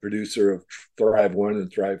 the producer of Thrive 1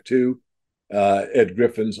 and Thrive 2. Ed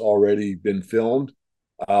Griffin's already been filmed.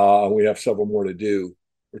 We have several more to do.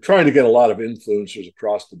 We're trying to get a lot of influencers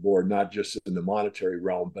across the board, not just in the monetary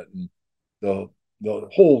realm, but in the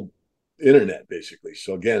whole internet, basically.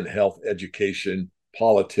 So again, health, education,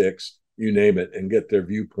 politics, you name it, and get their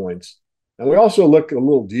viewpoints. And we also look a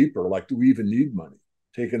little deeper, like, do we even need money?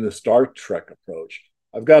 Taking the Star Trek approach.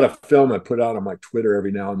 I've got a film I put out on my Twitter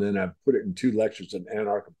every now and then. I've put it in 2 lectures in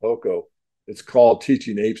Anarchapulco. It's called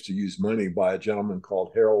Teaching Apes to Use Money by a gentleman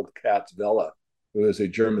called Harold Katz-Vella, who is a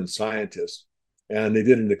German scientist. And they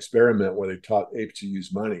did an experiment where they taught apes to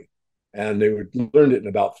use money. And they learned it in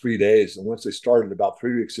about 3 days. And once they started, about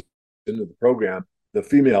 3 weeks into the program, the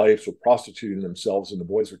female apes were prostituting themselves and the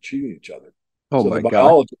boys were cheating each other. Oh, so my the God.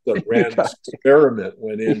 biologists that ran this experiment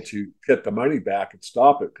went in to get the money back and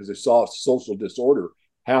stop it because they saw a social disorder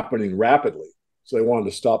happening rapidly. So they wanted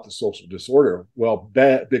to stop the social disorder. Well,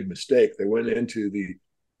 big mistake. They went into the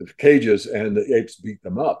cages and the apes beat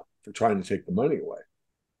them up for trying to take the money away.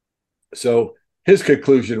 So his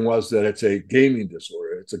conclusion was that it's a gaming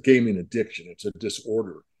disorder. It's a gaming addiction. It's a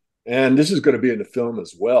disorder. And this is going to be in the film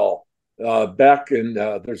as well.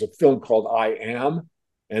 There's a film called I Am.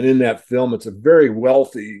 And in that film, it's a very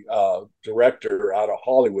wealthy director out of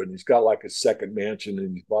Hollywood. And he's got like a second mansion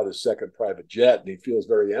and he's bought his second private jet and he feels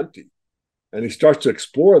very empty. And he starts to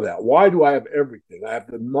explore that. Why do I have everything? I have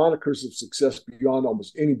the monikers of success beyond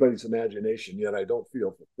almost anybody's imagination, yet I don't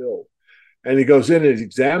feel fulfilled. And he goes in and he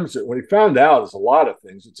examines it. What he found out is a lot of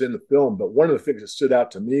things. It's in the film, but one of the things that stood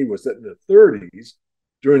out to me was that in the 30s,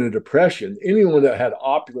 during the Depression, anyone that had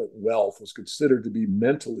opulent wealth was considered to be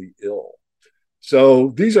mentally ill. So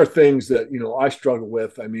these are things that, I struggle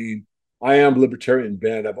with. I mean, I am libertarian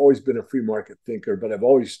bent. I've always been a free market thinker, but I've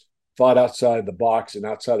always thought outside the box and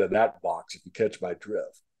outside of that box, if you catch my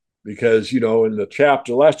drift. Because, in the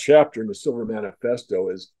last chapter in the Silver Manifesto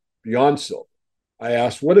is beyond silver. I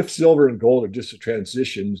asked, what if silver and gold are just a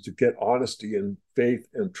transition to get honesty and faith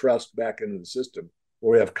and trust back into the system,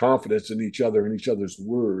 where we have confidence in each other and each other's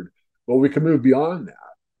word, but we can move beyond that?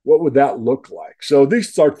 What would that look like? So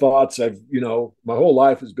these are thoughts my whole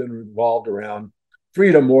life has been revolved around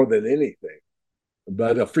freedom more than anything.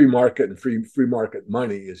 But a free market and free market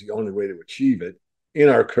money is the only way to achieve it in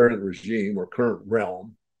our current regime or current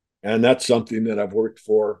realm. And that's something that I've worked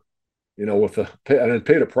for, and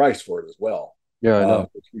paid a price for it as well. Yeah, I know.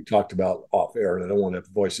 Which we talked about off air, and I don't want to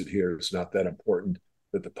voice it here. It's not that important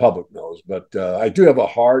that the public knows, but I do have a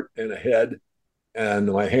heart and a head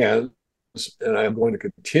and my hands, and I am going to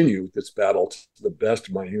continue this battle to the best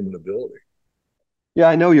of my human ability. Yeah,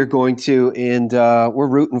 I know you're going to, and we're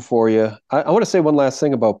rooting for you. I want to say one last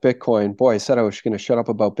thing about Bitcoin. Boy, I said I was going to shut up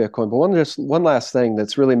about Bitcoin, but one last thing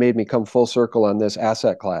that's really made me come full circle on this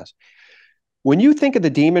asset class. When you think of the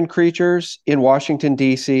demon creatures in Washington,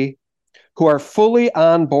 D.C., who are fully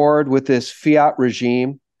on board with this fiat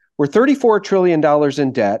regime, we're $34 trillion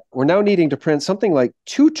in debt. We're now needing to print something like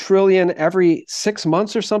 $2 trillion every 6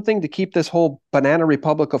 months or something to keep this whole banana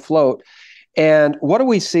republic afloat. And what do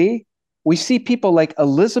we see? We see people like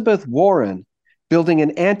Elizabeth Warren building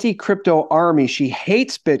an anti-crypto army. She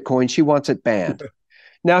hates Bitcoin. She wants it banned.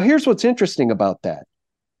 Now, here's what's interesting about that.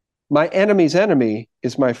 My enemy's enemy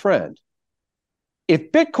is my friend.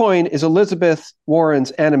 If Bitcoin is Elizabeth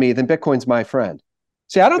Warren's enemy, then Bitcoin's my friend.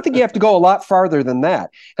 See, I don't think you have to go a lot farther than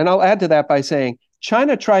that. And I'll add to that by saying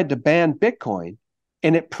China tried to ban Bitcoin,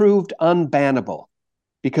 and it proved unbannable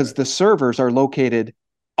because the servers are located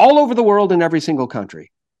all over the world in every single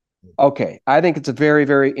country. Okay, I think it's a very,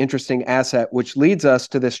 very interesting asset, which leads us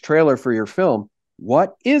to this trailer for your film.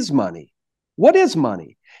 What is money? What is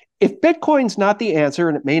money? If Bitcoin's not the answer,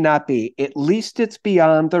 and it may not be, at least it's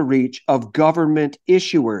beyond the reach of government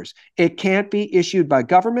issuers. It can't be issued by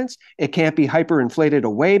governments. It can't be hyperinflated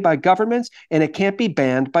away by governments, and it can't be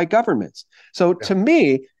banned by governments. So to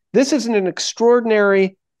me, this is an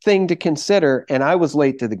extraordinary thing to consider. And I was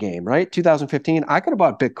late to the game, right? 2015, I could have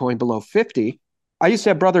bought Bitcoin below 50. I used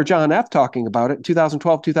to have Brother John F. talking about it in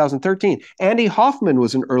 2012, 2013. Andy Hoffman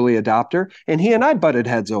was an early adopter, and he and I butted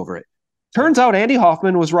heads over it. Turns out Andy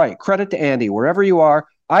Hoffman was right. Credit to Andy. Wherever you are,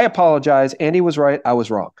 I apologize. Andy was right. I was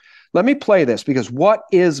wrong. Let me play this because what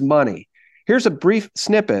is money? Here's a brief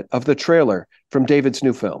snippet of the trailer from David's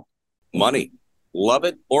new film. Money. Love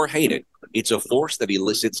it or hate it, it's a force that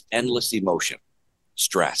elicits endless emotion,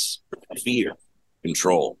 stress, fear,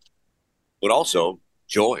 control, but also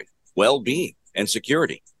joy, well-being, and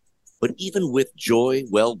security. But even with joy,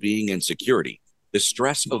 well-being, and security, the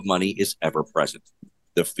stress of money is ever present.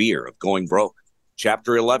 The fear of going broke.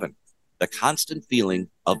 Chapter 11, the constant feeling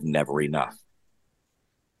of never enough.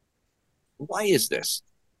 Why is this?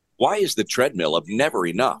 Why is the treadmill of never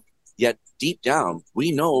enough? Yet deep down,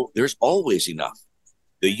 we know there's always enough.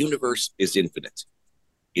 The universe is infinite.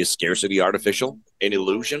 Is scarcity artificial? An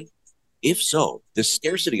illusion? If so, the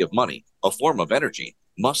scarcity of money, a form of energy,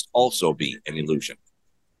 must also be an illusion.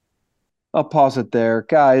 I'll pause it there.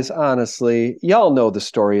 Guys, honestly, y'all know the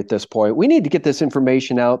story at this point. We need to get this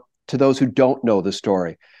information out to those who don't know the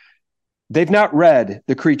story. They've not read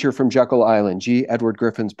The Creature from Jekyll Island, G. Edward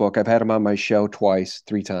Griffin's book. I've had him on my show twice,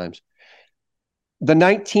 3 times. The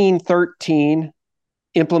 1913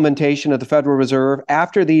 implementation of the Federal Reserve,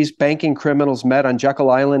 after these banking criminals met on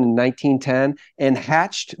Jekyll Island in 1910 and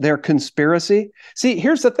hatched their conspiracy. See,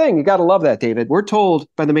 here's the thing. You got to love that, David. We're told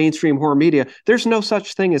by the mainstream horror media, there's no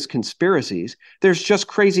such thing as conspiracies. There's just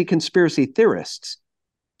crazy conspiracy theorists.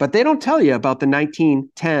 But they don't tell you about the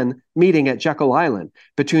 1910 meeting at Jekyll Island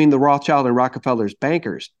between the Rothschild and Rockefeller's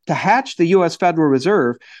bankers to hatch the U.S. Federal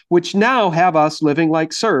Reserve, which now have us living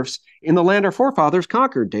like serfs in the land our forefathers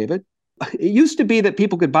conquered, David. It used to be that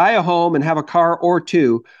people could buy a home and have a car or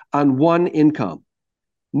 2 on 1 income.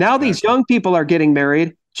 Now these young people are getting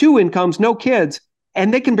married, 2 incomes, no kids,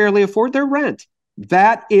 and they can barely afford their rent.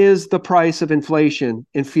 That is the price of inflation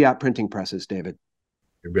in fiat printing presses, David.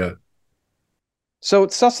 You bet. So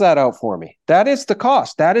suss that out for me. That is the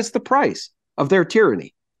cost. That is the price of their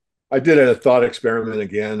tyranny. I did a thought experiment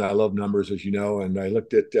again. I love numbers, as you know, and I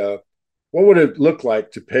looked at what would it look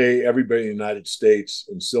like to pay everybody in the United States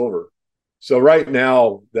in silver So right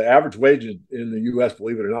now, the average wage in the U.S.,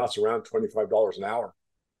 believe it or not, is around $25 an hour.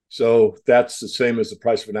 So that's the same as the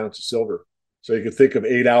price of an ounce of silver. So you can think of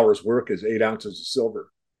 8 hours work as 8 ounces of silver.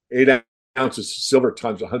 8 ounces of silver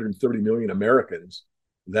times 130 million Americans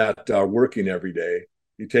that are working every day.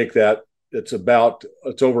 You take that, it's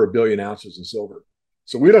over 1 billion ounces of silver.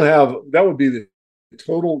 So we don't have, that would be the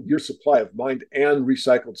total year supply of mined and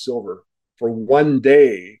recycled silver for one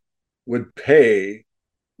day would pay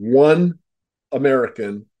one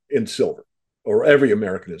American in silver, or every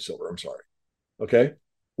American in silver, I'm sorry. Okay.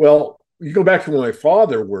 Well, you go back to when my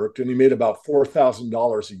father worked and he made about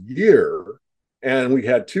 $4,000 a year, and we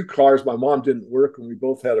had 2 cars. My mom didn't work and we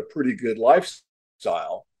both had a pretty good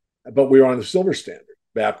lifestyle, but we were on the silver standard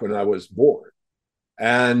back when I was born.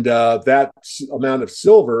 And that amount of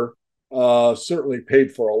silver certainly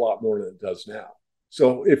paid for a lot more than it does now.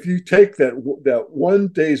 So if you take that one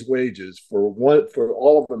day's wages for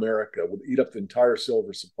all of America would eat up the entire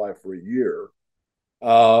silver supply for a year,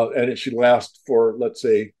 and it should last for, let's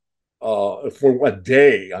say, for a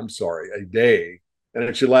day, and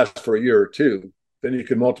it should last for a year or two, then you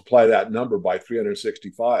can multiply that number by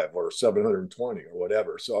 365 or 720 or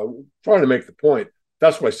whatever. So I'm trying to make the point,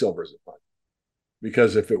 that's why silver isn't fun.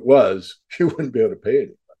 Because if it was, you wouldn't be able to pay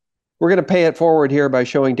it. We're going to pay it forward here by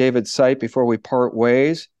showing David's site before we part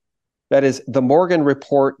ways. That is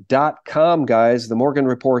themorganreport.com, guys,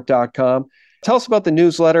 themorganreport.com. Tell us about the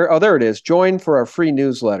newsletter. Oh, there it is. Join for our free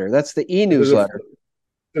newsletter. That's the e-newsletter.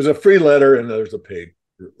 There's a free letter and there's a paid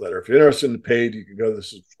letter. If you're interested in the paid, you can go to the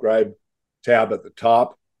subscribe tab at the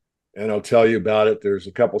top, and I'll tell you about it. There's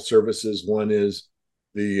a couple services. One is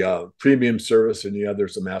the premium service, and the other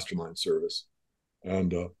is the mastermind service.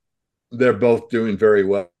 And they're both doing very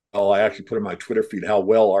well. I actually put in my Twitter feed how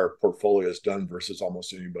well our portfolio has done versus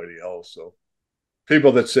almost anybody else. So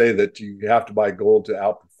people that say that you have to buy gold to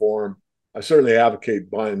outperform, I certainly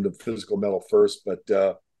advocate buying the physical metal first,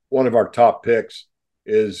 but one of our top picks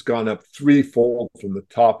is gone up threefold from the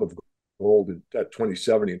top of gold at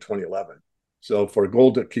 2070 and 2011. So for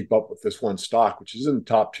gold to keep up with this one stock, which is in the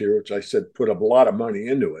top tier, which I said put up a lot of money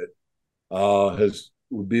into it,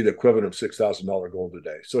 would be the equivalent of $6,000 gold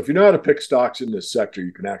today. So if you know how to pick stocks in this sector,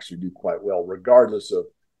 you can actually do quite well, regardless of,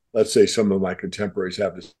 let's say, some of my contemporaries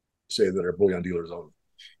have to say that are bullion dealers only.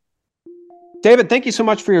 David, thank you so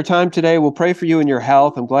much for your time today. We'll pray for you and your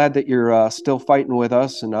health. I'm glad that you're still fighting with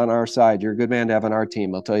us and on our side. You're a good man to have on our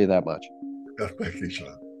team. I'll tell you that much. Thank you,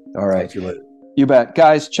 Sean. All right. Talk to you later. You bet.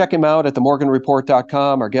 Guys, check him out at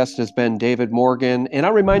themorganreport.com. Our guest has been David Morgan. And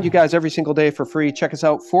I'll remind you guys every single day for free, check us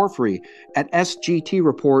out for free at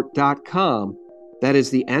sgtreport.com. That is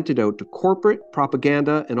the antidote to corporate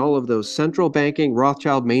propaganda and all of those central banking,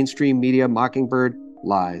 Rothschild, mainstream media, Mockingbird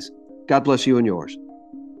lies. God bless you and yours.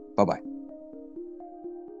 Bye-bye.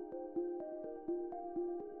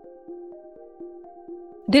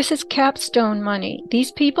 This is capstone money.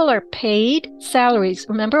 These people are paid salaries.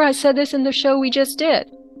 Remember, I said this in the show we just did.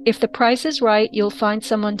 If the price is right, you'll find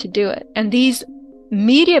someone to do it. And these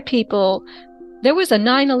media people, there was a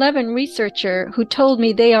 9/11 researcher who told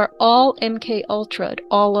me they are all MK Ultra'd,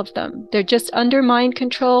 all of them. They're just under mind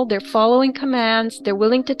control. They're following commands. They're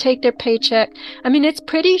willing to take their paycheck. I mean, it's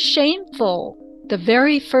pretty shameful. The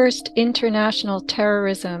very first international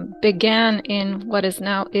terrorism began in what is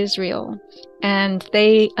now Israel. And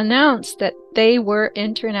they announced that they were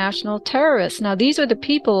international terrorists. Now, these are the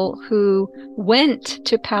people who went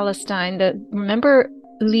to Palestine. Remember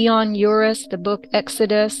Leon Uris, the book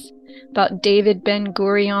Exodus, about David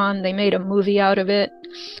Ben-Gurion? They made a movie out of it.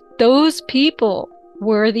 Those people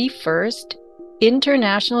were the first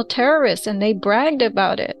international terrorists, and they bragged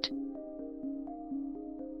about it.